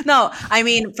 No, I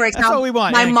mean, for example, what we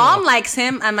want, my anecdotal. mom likes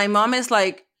him, and my mom is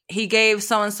like, he gave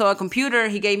so and so a computer.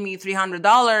 He gave me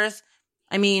 $300.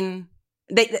 I mean,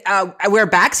 we're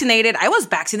vaccinated. I was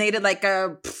vaccinated like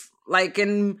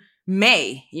in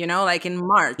May, like in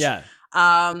March. Yeah.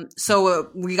 So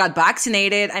we got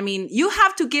vaccinated. I mean, you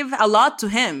have to give a lot to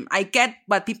him. I get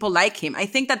what people like him. I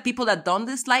think that people that don't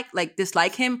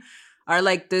dislike him are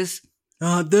like this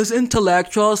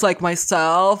intellectuals like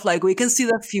myself. Like we can see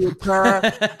the future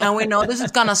and we know this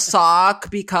is gonna suck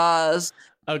because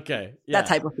Okay. Yeah. that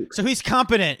type of people. So he's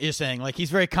competent. You're saying like he's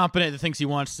very competent at the things he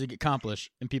wants to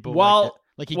accomplish, and people While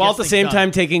he at gets the things same done.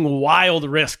 time taking wild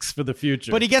risks for the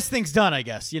future. But he gets things done. I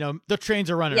guess the trains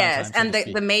are running. Yes, on time, and so to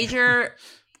speak.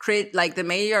 the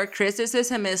major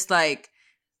criticism is like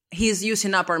he's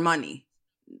using up our money.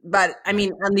 But I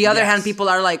mean, on the other hand, people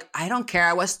are like, I don't care.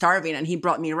 I was starving and he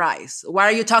brought me rice. Why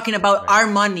are you talking about our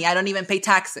money? I don't even pay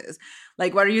taxes.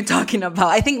 Like, what are you talking about?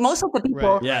 I think most of the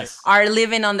people Yes. are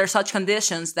living under such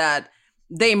conditions that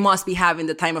they must be having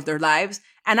the time of their lives.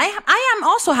 And I am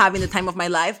also having the time of my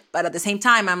life. But at the same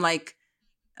time, I'm like,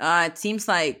 it seems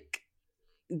like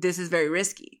this is very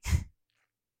risky.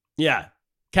 Yeah.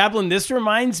 Kaplan, this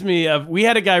reminds me of, we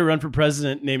had a guy run for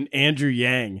president named Andrew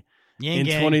Yang in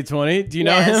 2020. Do you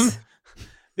know him?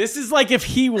 This is like if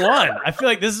he won. I feel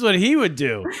like this is what he would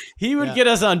do. He would get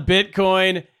us on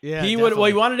Bitcoin. Yeah, he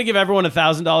definitely. he wanted to give everyone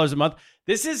 $1,000 a month.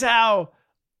 This is how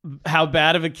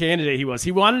bad of a candidate he was.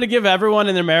 He wanted to give everyone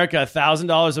in America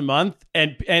 $1,000 a month,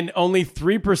 and only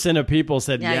 3% of people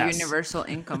said yes. Universal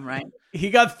income, right? He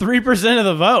got 3% of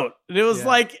the vote. And it was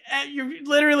like,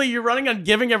 you're running on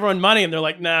giving everyone money, and they're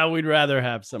like, nah, we'd rather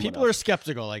have someone people else. are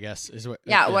skeptical. I guess is what.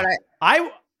 What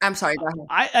I'm sorry, go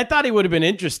ahead. I thought he would have been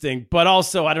interesting, but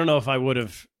also I don't know if I would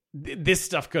have. This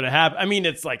stuff could have happened. I mean,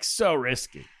 it's like so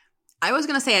risky. I was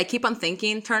gonna say, I keep on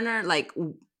thinking, Turner, like,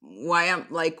 why I'm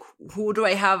like, who do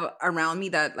I have around me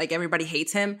that like everybody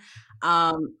hates him?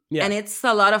 And it's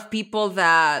a lot of people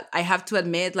that I have to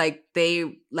admit, like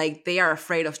they are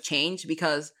afraid of change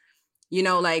because,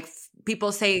 like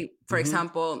people say, for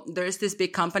example, there's this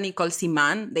big company called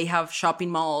Siman. They have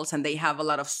shopping malls and they have a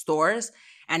lot of stores.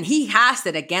 And he has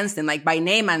it against him, like by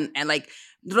name and like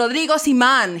Rodrigo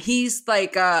Siman. He's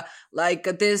like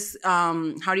this,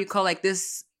 how do you call like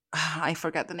this? I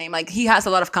forgot the name. Like he has a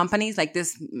lot of companies like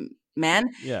this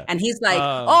man. Yeah. And he's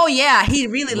like, he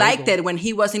really liked it when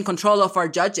he was in control of our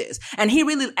judges. And he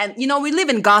really, and we live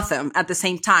in Gotham at the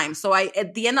same time. So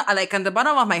at the end, like on the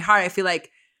bottom of my heart, I feel like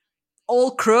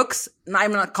all crooks,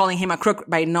 I'm not calling him a crook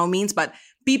by no means, but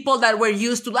people that were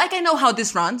used to, like, I know how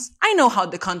this runs. I know how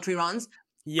the country runs.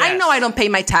 Yes. I know I don't pay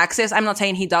my taxes. I'm not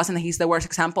saying he doesn't. He's the worst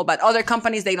example. But other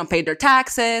companies, they don't pay their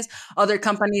taxes. Other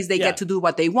companies, they get to do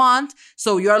what they want.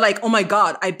 So you're like, oh my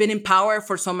God, I've been in power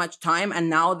for so much time. And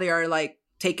now they are like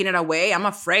taking it away. I'm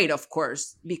afraid, of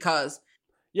course, because.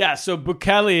 Yeah. So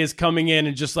Bukele is coming in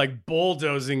and just like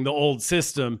bulldozing the old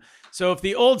system. So if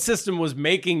the old system was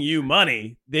making you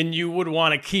money, then you would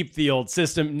want to keep the old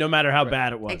system no matter how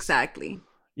bad it was. Exactly.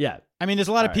 Yeah. I mean, there's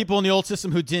a lot of people in the old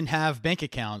system who didn't have bank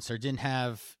accounts or didn't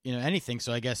have, anything.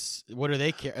 So I guess, what do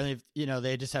they care? I mean,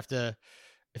 they just have to,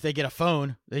 if they get a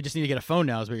phone, they just need to get a phone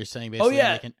now is what you're saying, basically. Oh,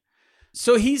 yeah.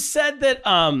 So he said that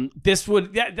this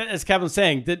would, as Kevin was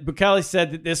saying, that Bukele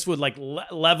said that this would like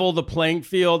level the playing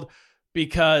field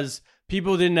because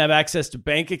people didn't have access to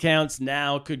bank accounts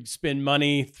now could spend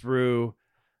money through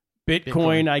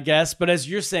Bitcoin, I guess. But as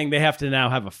you're saying, they have to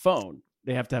now have a phone.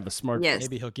 They have to have a smartphone. Yes.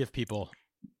 Maybe he'll give people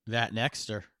that next,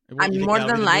 or more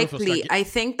than likely, I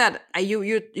think that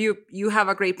you have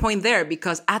a great point there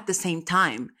because at the same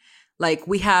time, like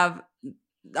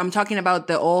I'm talking about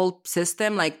the old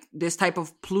system, like this type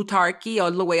of plutarchy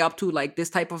all the way up to like this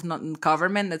type of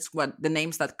government. That's what the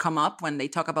names that come up when they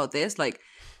talk about this. Like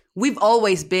we've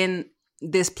always been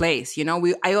this place,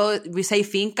 we say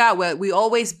finca. Well, we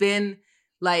always been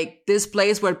like this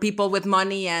place where people with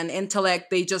money and intellect,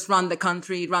 they just run the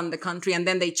country, and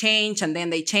then they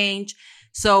change,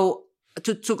 So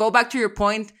to go back to your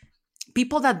point,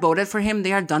 people that voted for him,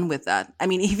 they are done with that. I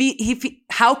mean,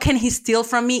 how can he steal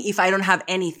from me if I don't have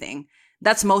anything?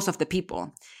 That's most of the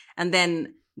people. And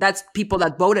then That's people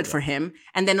that voted for him.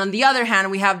 And then on the other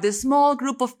hand, we have this small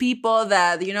group of people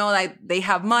that, you know, like they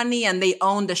have money and they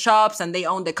own the shops and they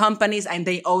own the companies and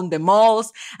they own the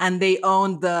malls and they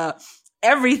own the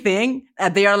everything.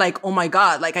 And they are like, oh my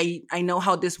God, like I know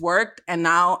how this worked. And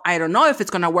now I don't know if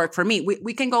it's going to work for me.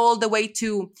 We can go all the way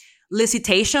to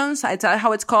licitations. That's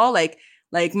how it's called. Like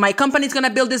my company's going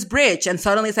to build this bridge. And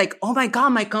suddenly it's like, oh my God,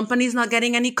 my company's not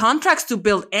getting any contracts to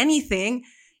build anything.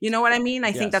 You know what I mean?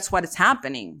 I think that's what is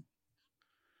happening.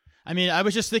 I mean, I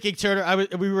was just thinking, Turner,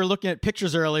 we were looking at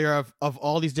pictures earlier of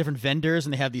all these different vendors,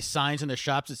 and they have these signs in their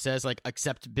shops that says like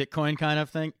accept Bitcoin kind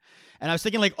of thing. And I was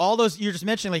thinking like all those you're just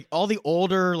mentioning, like all the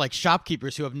older like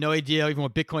shopkeepers who have no idea even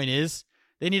what Bitcoin is.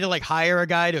 They need to like hire a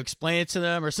guy to explain it to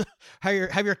them, or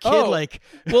have your kid like.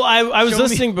 Well, I was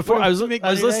listening before. I was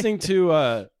listening to.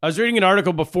 I was reading an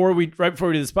article right before we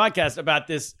did this podcast about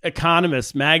this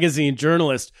Economist magazine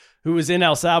journalist who was in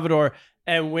El Salvador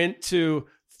and went to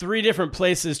 3 different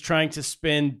places trying to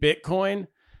spin Bitcoin,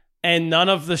 and none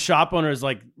of the shop owners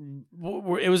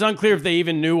it was unclear if they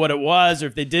even knew what it was, or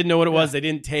if they did know what it was, they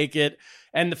didn't take it.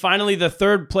 And finally, the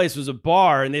third place was a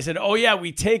bar, and they said, "Oh yeah,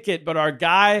 we take it, but our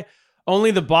guy."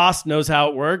 Only the boss knows how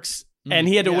it works, and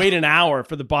he had to wait an hour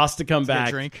for the boss to come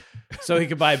back so he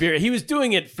could buy a beer. He was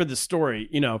doing it for the story,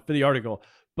 for the article,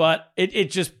 but it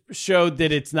just showed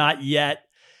that it's not yet.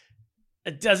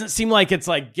 It doesn't seem like it's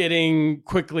like getting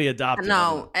quickly adopted.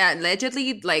 No,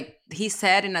 allegedly, like he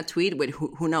said in a tweet with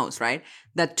who knows, right?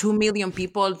 That 2 million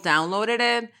people downloaded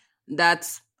it.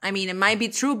 It might be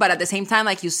true, but at the same time,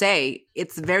 like you say,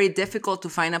 it's very difficult to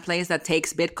find a place that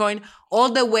takes Bitcoin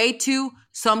all the way to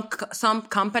some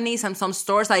companies and some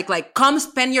stores like come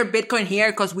spend your Bitcoin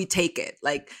here because we take it.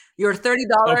 Like your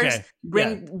 $30,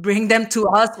 bring them to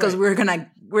us because we're gonna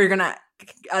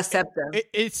accept them.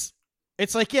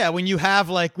 It's like, when you have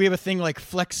we have a thing like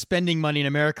flex spending money in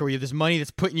America where you have this money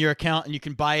that's put in your account and you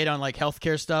can buy it on like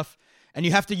healthcare stuff. And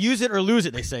you have to use it or lose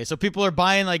it, they say. So people are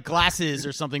buying like glasses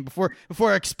or something before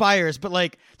it expires. But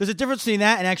like, there's a difference between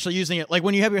that and actually using it. Like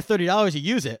when you have your $30, you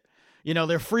use it.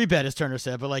 They're free bet, as Turner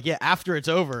said. But like, after it's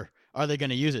over, are they going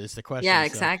to use it? It's the question. Yeah,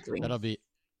 exactly. So that'll be,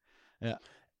 yeah.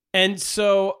 And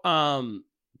so,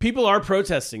 people are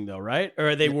protesting though, right?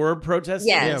 Or they were protesting?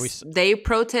 Yes, they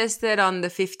protested on the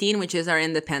 15th, which is our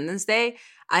Independence Day.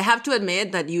 I have to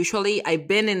admit that usually I've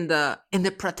been in the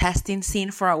protesting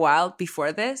scene for a while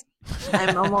before this.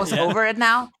 I'm almost over it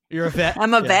now. You're a vet.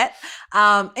 I'm a vet.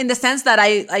 In the sense that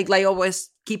I always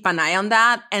keep an eye on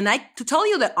that. And to tell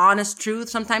you the honest truth,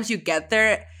 sometimes you get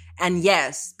there and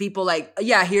yes, people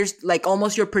here's like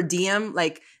almost your per diem,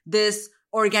 like this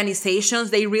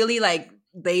organizations, they really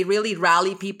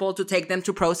rally people to take them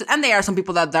to protest. And there are some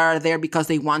people that are there because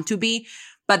they want to be.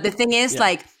 But the thing is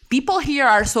people here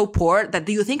are so poor that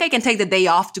do you think I can take the day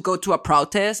off to go to a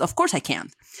protest? Of course I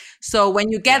can't. So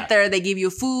when you get there, they give you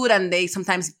food and they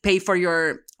sometimes pay for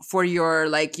your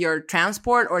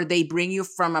transport, or they bring you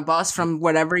from a bus from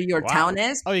wherever your town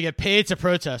is. Oh, you get paid to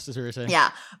protest, is what you're saying.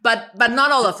 Yeah. But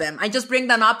not all of them. I just bring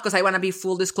them up because I want to be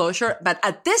full disclosure. But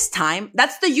at this time,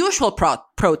 that's the usual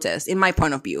protest in my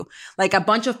point of view. Like a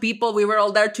bunch of people, we were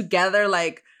all there together,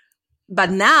 but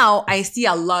now I see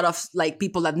a lot of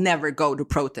people that never go to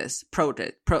protest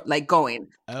going.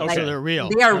 Oh, so they're real.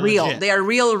 They are real. Legit. They are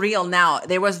real now.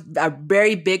 There was a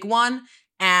very big one,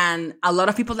 and a lot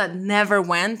of people that never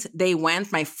went, they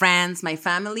went, my friends, my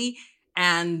family,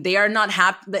 and they are not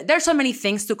happy. There's so many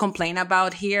things to complain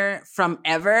about here from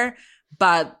ever,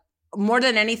 but more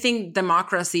than anything,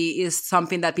 democracy is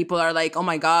something that people are like, oh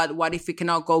my God, what if we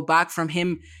cannot go back from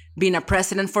him being a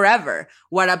president forever?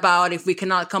 What about if we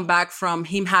cannot come back from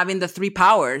him having the 3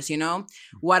 powers,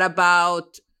 What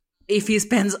about if he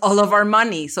spends all of our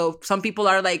money? So some people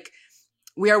are like,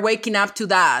 we are waking up to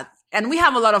that. And we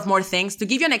have a lot of more things. To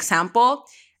give you an example,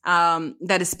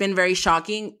 that has been very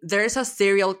shocking. There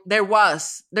still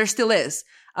is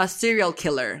a serial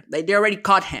killer. They already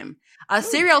caught him. A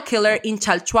serial killer in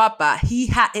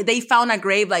Chalchuapa. They found a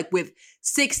grave with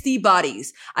 60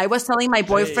 bodies. I was telling my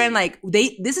boyfriend,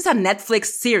 this is a Netflix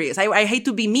series. I hate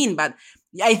to be mean, but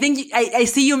I think I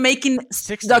see you making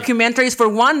 60 documentaries for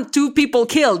 1-2 people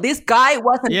killed. This guy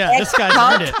was an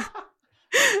ex-cop.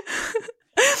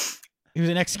 He was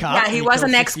an ex-cop? Yeah, he was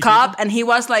an ex-cop, and he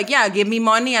was like, give me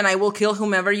money and I will kill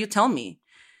whomever you tell me.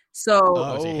 So,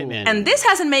 and this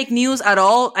hasn't made news at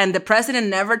all, and the president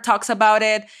never talks about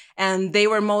it, and they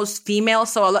were most female.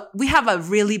 So we have a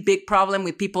really big problem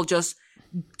with people just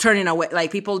turning away,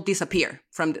 people disappear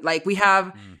from, we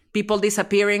have people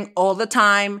disappearing all the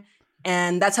time,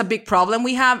 and that's a big problem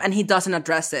we have, and he doesn't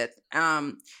address it.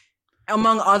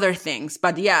 among other things.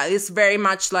 But yeah, it's very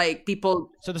much like people.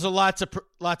 So there's lots of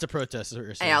protests. Is what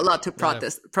you're saying. Yeah, a lot to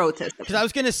protest. Because I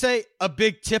was going to say a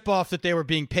big tip off that they were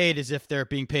being paid is if they're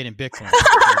being paid in Bitcoin.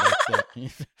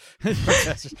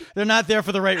 They're not there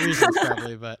for the right reasons,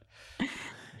 probably. But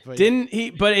didn't he?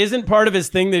 But isn't part of his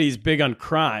thing that he's big on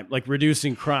crime, like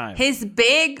reducing crime? He's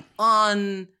big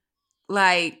on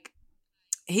like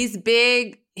he's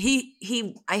big.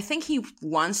 He I think he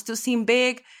wants to seem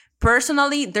big.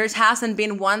 Personally, there hasn't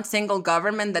been one single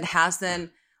government that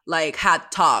hasn't like had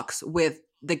talks with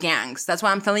the gangs. That's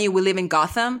why I'm telling you, we live in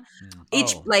Gotham.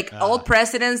 All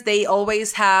presidents, they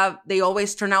always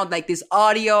turn out like this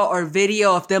audio or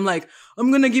video of them like, I'm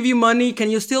going to give you money.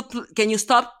 Can you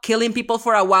stop killing people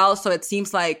for a while? So it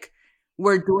seems like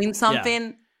we're doing something.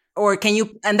 Yeah. Or can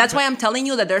you, and that's why I'm telling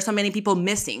you that there's so many people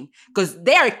missing because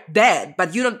they are dead,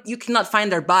 but you cannot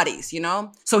find their bodies, you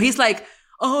know? So he's like,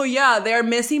 oh yeah, they're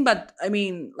missing. But I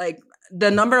mean, like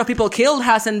the number of people killed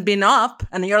hasn't been up.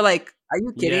 And you're like, are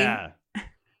you kidding? Yeah.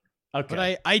 Okay.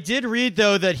 But I did read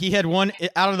though that he had one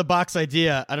out of the box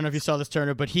idea. I don't know if you saw this,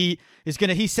 Turner, but he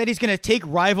said he's gonna take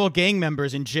rival gang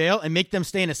members in jail and make them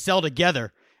stay in a cell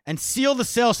together and seal the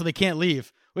cell so they can't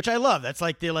leave. Which I love. That's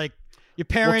like your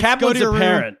parents go to your room.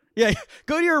 Parent. Yeah,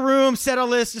 go to your room, settle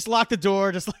this, just lock the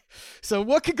door. So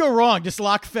what could go wrong? Just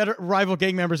lock rival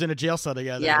gang members in a jail cell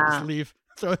together. Yeah. And just leave.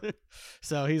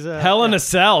 So he's Hell in a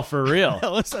Cell for real.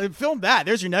 Let's film that.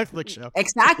 There's your Netflix show.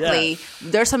 Exactly. Yeah.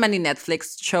 There's so many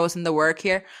Netflix shows in the work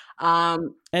here.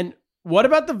 And what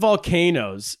about the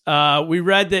volcanoes? We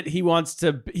read that he wants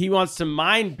to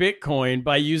mine Bitcoin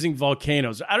by using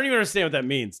volcanoes. I don't even understand what that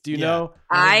means. Do you know?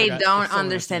 I don't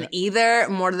understand either.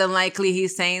 More than likely,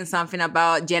 he's saying something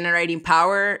about generating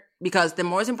power because the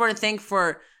most important thing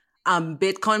for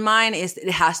Bitcoin mine is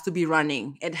it has to be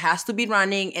running. It has to be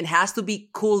running. It has to be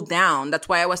cooled down. That's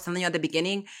why I was telling you at the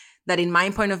beginning that in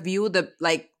my point of view,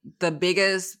 the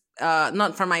biggest,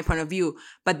 not from my point of view,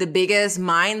 but the biggest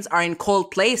mines are in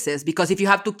cold places because if you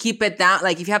have to keep it down,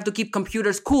 like if you have to keep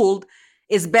computers cooled,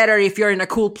 it's better if you're in a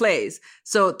cool place.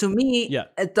 So to me,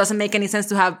 It doesn't make any sense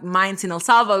to have mines in El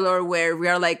Salvador where we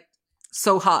are like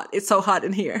so hot. It's so hot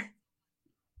in here.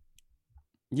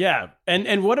 Yeah.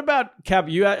 And what about Cap?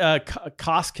 You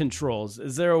cost controls.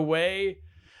 Is there a way,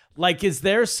 like,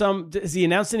 does he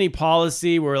announce any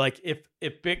policy where like if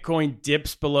Bitcoin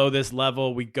dips below this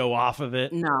level, we go off of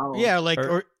it? No. Yeah.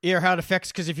 Or how it affects,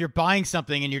 because if you're buying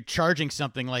something and you're charging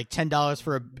something like $10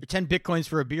 for 10 Bitcoins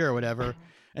for a beer or whatever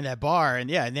in that bar. And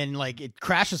then like it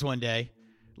crashes one day,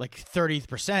 like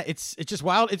 30%. It's just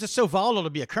wild. It's just so volatile to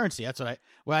be a currency. That's what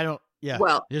I don't. Yeah.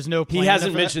 Well, there's no. He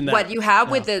hasn't mentioned that. What you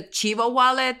have with the Chivo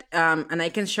wallet, and I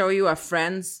can show you a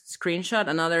friend's screenshot,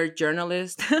 another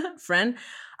journalist friend.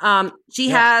 She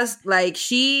has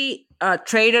she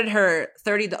traded her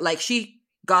 $30. Like she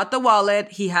got the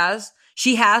wallet. She has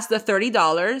the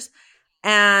 $30,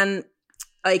 and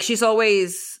like she's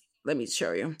always. Let me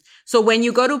show you. So when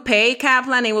you go to pay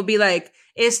Kaplan, it will be like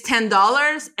it's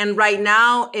 $10, and right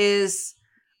now is.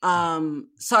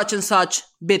 Such and such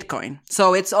Bitcoin.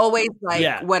 So it's always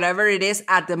like whatever it is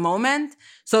at the moment.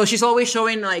 So she's always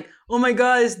showing like, oh my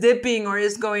God, it's dipping or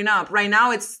it's going up. Right now,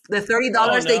 it's the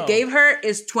 $30 they gave her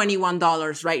is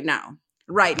 $21 right now.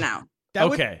 Right now.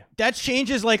 That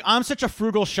changes. Like I'm such a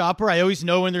frugal shopper. I always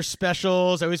know when there's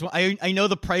specials. I know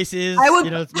the prices.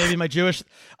 It's maybe my Jewish.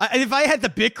 If I had the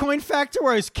Bitcoin factor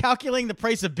where I was calculating the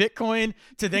price of Bitcoin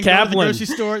to then go to the grocery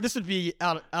store, this would be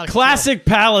out of classic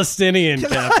Palestinian.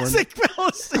 Classic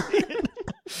Palestinian.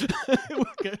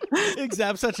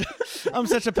 Exactly. I'm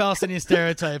such a Palestinian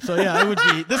stereotype. So yeah,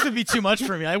 this would be too much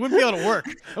for me. I wouldn't be able to work.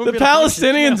 The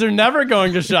Palestinians are never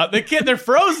going to shop. They're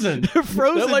frozen. They're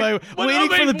frozen by waiting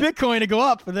for the Bitcoin to go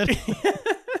up and then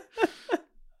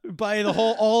buy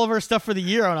all of our stuff for the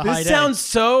year on a high day. This sounds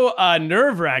so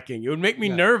nerve-wracking. It would make me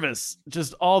nervous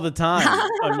just all the time.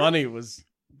 My money was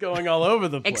going all over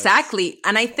the place. Exactly.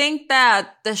 And I think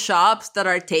that the shops that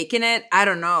are taking it, I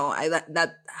don't know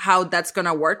how that's going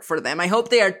to work for them. I hope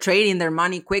they are trading their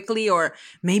money quickly, or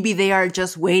maybe they are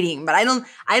just waiting. But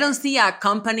I don't see a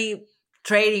company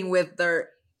trading with their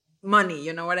money.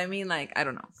 You know what I mean? Like, I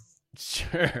don't know.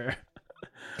 Sure.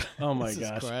 Oh my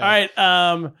gosh. All right.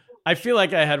 I feel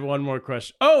like I had one more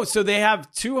question. Oh, so they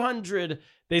have 200.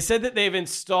 They said that they've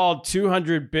installed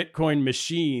 200 Bitcoin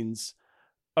machines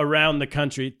around the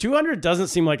country. 200 doesn't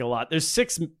seem like a lot. There's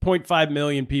 6.5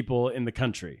 million people in the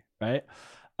country, right?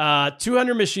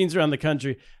 200 machines around the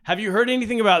country. Have you heard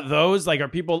anything about those? Like, are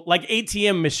people like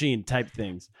ATM machine type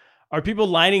things? Are people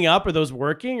lining up? Are those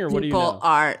working, or what do you know? People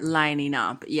are lining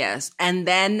up, yes. And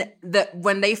then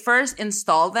when they first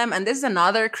install them, and this is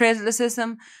another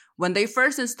criticism, when they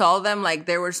first installed them, like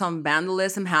there was some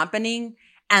vandalism happening.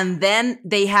 And then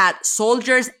they had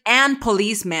soldiers and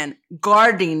policemen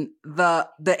guarding the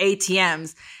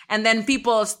ATMs. And then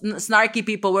snarky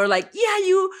people were like, yeah,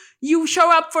 you show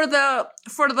up for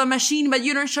the machine, but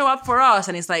you don't show up for us.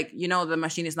 And it's like, the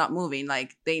machine is not moving.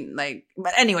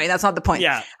 But anyway, that's not the point.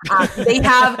 Yeah. They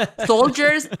have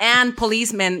soldiers and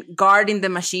policemen guarding the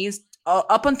machines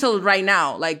up until right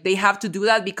now. Like they have to do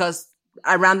that because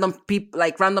random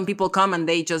people come and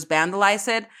they just vandalize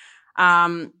it.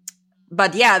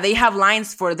 But yeah, they have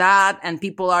lines for that and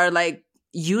people are like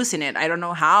using it. I don't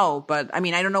know how, but I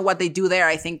mean, I don't know what they do there.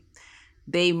 I think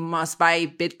they must buy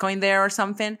Bitcoin there or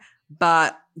something.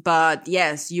 But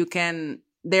yes, you can,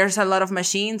 there's a lot of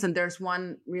machines and there's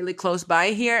one really close by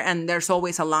here and there's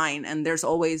always a line and there's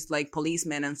always like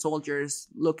policemen and soldiers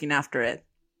looking after it.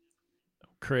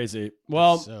 Crazy.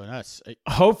 Well, so nuts.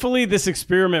 Hopefully this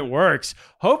experiment works.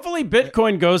 Hopefully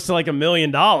Bitcoin goes to like $1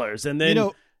 million and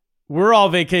then we're all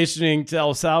vacationing to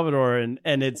El Salvador and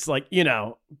it's like,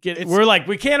 we're like,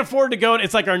 we can't afford to go.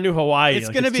 It's like our new Hawaii. It's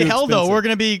going to be hell though. We're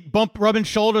going to be rubbing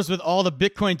shoulders with all the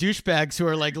Bitcoin douchebags who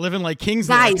are like living like kings.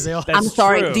 Guys, I'm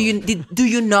sorry. True. Do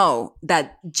you know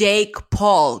that Jake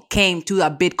Paul came to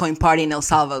a Bitcoin party in El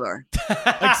Salvador?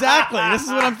 Exactly. This is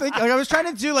what I'm thinking. Like, I was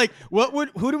trying to do like,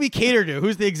 who do we cater to?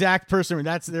 Who's the exact person?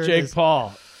 That's there. Jake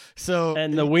Paul. So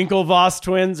and the Winklevoss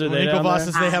twins, are they down there?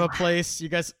 Winklevosses, they have a place. You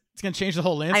guys. It's going to change the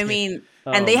whole landscape. I mean,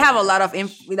 and they have a lot of,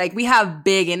 we have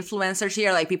big influencers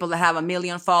here, like people that have 1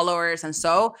 million followers and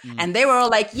they were all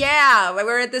like, yeah,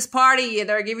 we're at this party,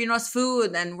 they're giving us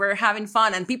food and we're having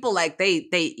fun. And people like, they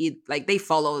eat, like they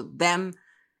follow them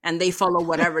and they follow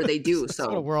whatever they do. So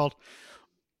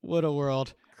What a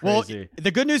world. Crazy. Well,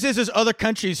 the good news is there's other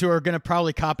countries who are going to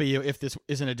probably copy you if this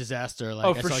isn't a disaster.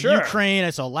 Like for I saw sure. Ukraine,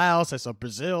 I saw Laos, I saw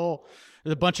Brazil.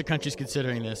 There's a bunch of countries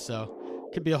considering this. So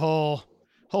it could be a whole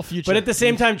future. But at the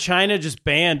same time, China just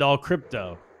banned all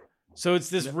crypto. So it's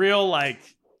this real,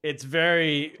 it's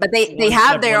very... But they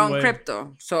have their own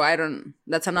crypto. So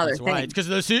that's another thing. Why. It's because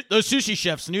those sushi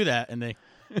chefs knew that and they...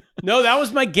 No, that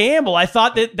was my gamble. I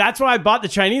thought that's why I bought the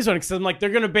Chinese one because I'm like,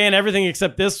 they're going to ban everything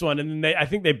except this one. And then I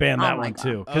think they banned that one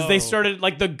too. Because they started,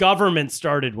 the government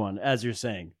started one, as you're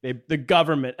saying. The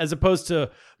government, as opposed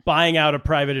to buying out a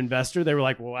private investor, they were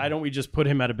like, well, why don't we just put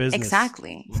him out of business?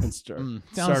 Exactly. And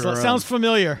sounds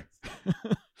familiar.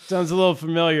 Sounds a little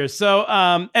familiar. So,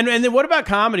 and then what about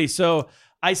comedy? So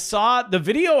I saw the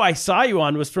video I saw you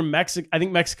on was from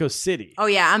Mexico City. Oh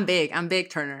yeah, I'm big,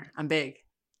 Turner. I'm big.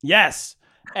 Yes.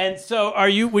 And so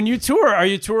when you tour, are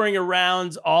you touring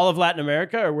around all of Latin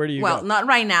America or where do you go? Well, not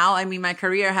right now. I mean, my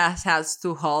career has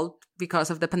to halt because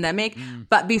of the pandemic.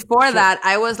 But before that,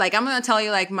 I was like, I'm going to tell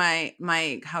you like my,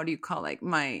 how do you call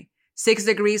my 6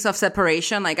 degrees of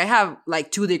separation. Like I have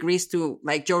like 2 degrees to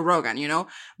like Joe Rogan,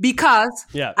 because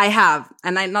I have,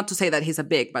 and not to say that he's a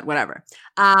big, but whatever.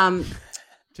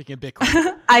 Taking a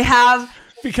Bitcoin. I have...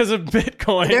 Because of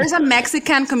Bitcoin. There's a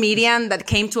Mexican comedian that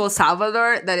came to El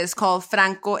Salvador that is called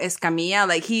Franco Escamilla.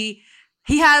 Like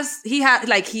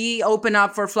he opened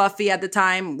up for Fluffy at the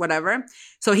time, whatever.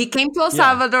 So he came to El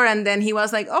Salvador and then he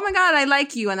was like, oh my God, I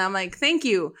like you. And I'm like, thank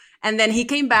you. And then he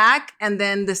came back. And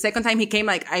then the second time he came,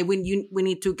 like, we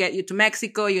need to get you to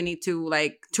Mexico. You need to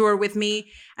like tour with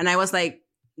me. And I was like,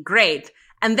 great.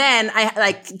 And then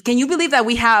can you believe that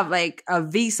we have like a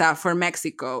visa for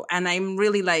Mexico? And I'm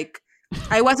really like,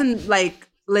 I wasn't like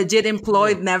legit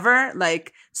employed, never.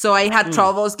 Like, so I had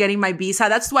troubles getting my visa.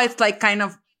 That's why it's like kind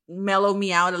of mellowed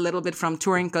me out a little bit from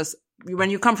touring because when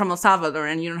you come from El Salvador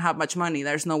and you don't have much money,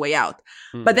 there's no way out.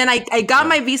 But then I got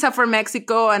my visa for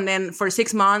Mexico and then for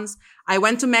 6 months, I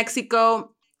went to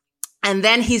Mexico and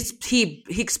then he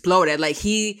exploded. Like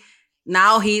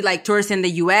now he like tours in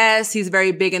the US. He's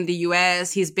very big in the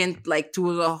US. He's been like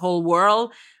to the whole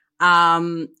world.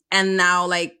 And now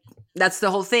like, that's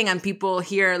the whole thing. And people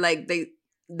here, like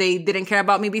they didn't care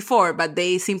about me before, but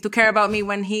they seem to care about me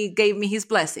when he gave me his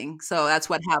blessing. So that's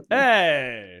what happened.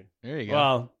 Hey, there you go.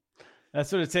 Well,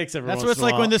 that's what it takes every That's once what it's in a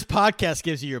like while. when this podcast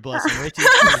gives you your blessing. Wait till you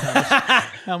see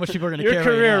how much people are going to care. Your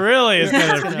career right now. really is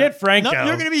going to forget Franco. No,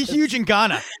 you're going to be huge in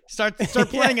Ghana. Start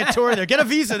playing a tour there. Get a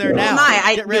visa there now.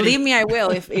 Get ready. Believe me, I will.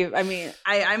 If I mean,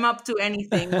 I'm up to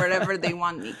anything, wherever they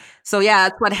want me. So yeah,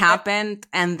 that's what happened.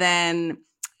 And then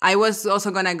I was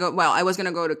also going to go, I was going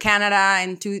to go to Canada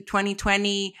in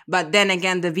 2020, but then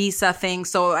again, the visa thing.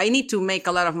 So I need to make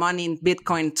a lot of money in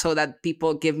Bitcoin so that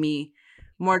people give me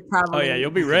more travel. Oh yeah,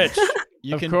 you'll be rich.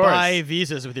 You Of can course. buy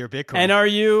visas with your Bitcoin. And are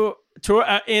you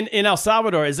in El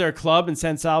Salvador? Is there a club in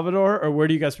San Salvador or where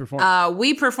do you guys perform?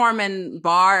 We perform in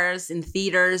bars, in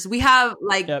theaters. We have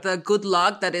the good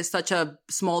luck that is such a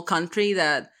small country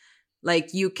that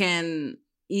like you can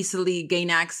easily gain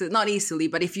access, not easily,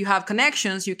 but if you have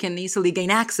connections, you can easily gain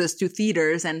access to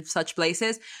theaters and such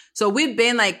places. So we've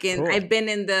been like I've been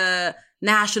in the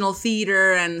National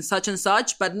Theater and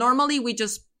such, but normally we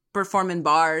just perform in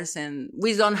bars and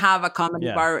we don't have a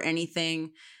comedy bar or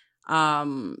anything.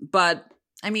 But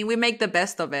I mean, we make the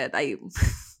best of it.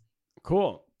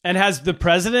 Cool. And has the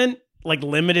president like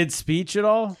limited speech at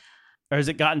all? Or has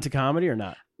it gotten to comedy or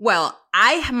not? Well,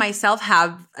 I myself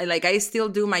have, like, I still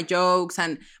do my jokes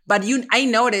but I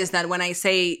notice that when I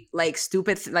say like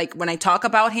stupid, like when I talk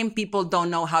about him, people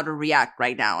don't know how to react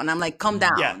right now. And I'm like, calm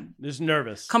down. Yeah, just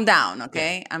nervous. Calm down,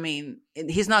 okay? Yeah. I mean,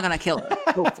 he's not going to kill us,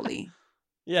 hopefully.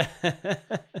 Yeah.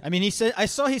 I mean, I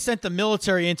saw he sent the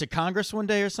military into Congress one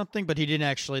day or something, but they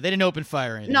didn't open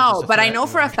fire or anything. No, but I know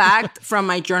for a fact from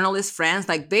my journalist friends,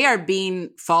 like they are being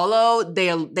followed.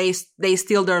 They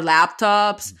steal their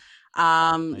laptops.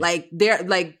 Like they're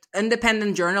like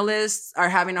independent journalists are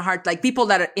having a hard, like people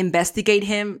that investigate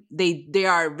him. They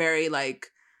are very like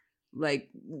they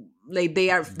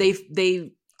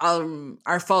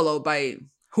are followed by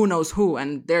who knows who,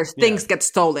 and their things get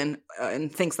stolen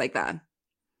and things like that.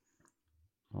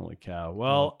 Holy cow.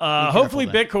 Well, hopefully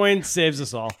Bitcoin saves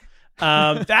us all.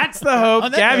 That's the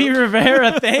hope. Gabby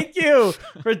Rivera, thank you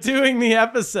for doing the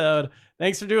episode.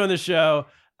 Thanks for doing the show.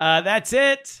 That's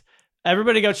it.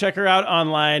 Everybody go check her out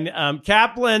online.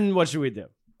 Kaplan, what should we do?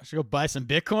 I should go buy some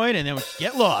Bitcoin and then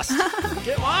get lost.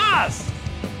 Get lost.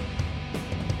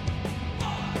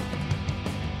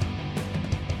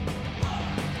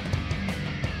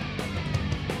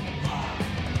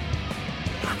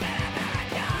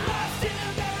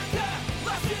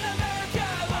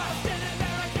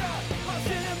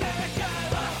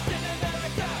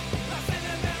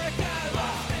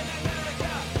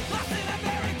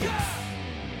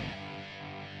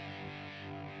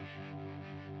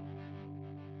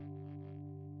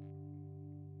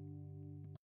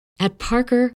 At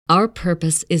Parker, our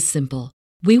purpose is simple.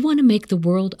 We want to make the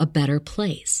world a better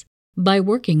place by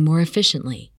working more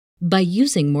efficiently, by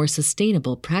using more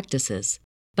sustainable practices,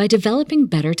 by developing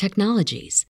better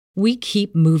technologies. We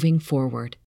keep moving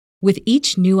forward. With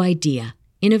each new idea,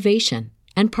 innovation,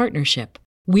 and partnership,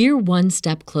 we're one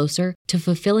step closer to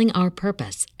fulfilling our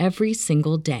purpose every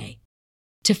single day.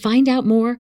 To find out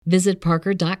more, visit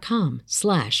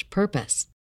parker.com/purpose.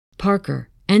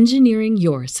 Parker, engineering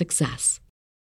your success.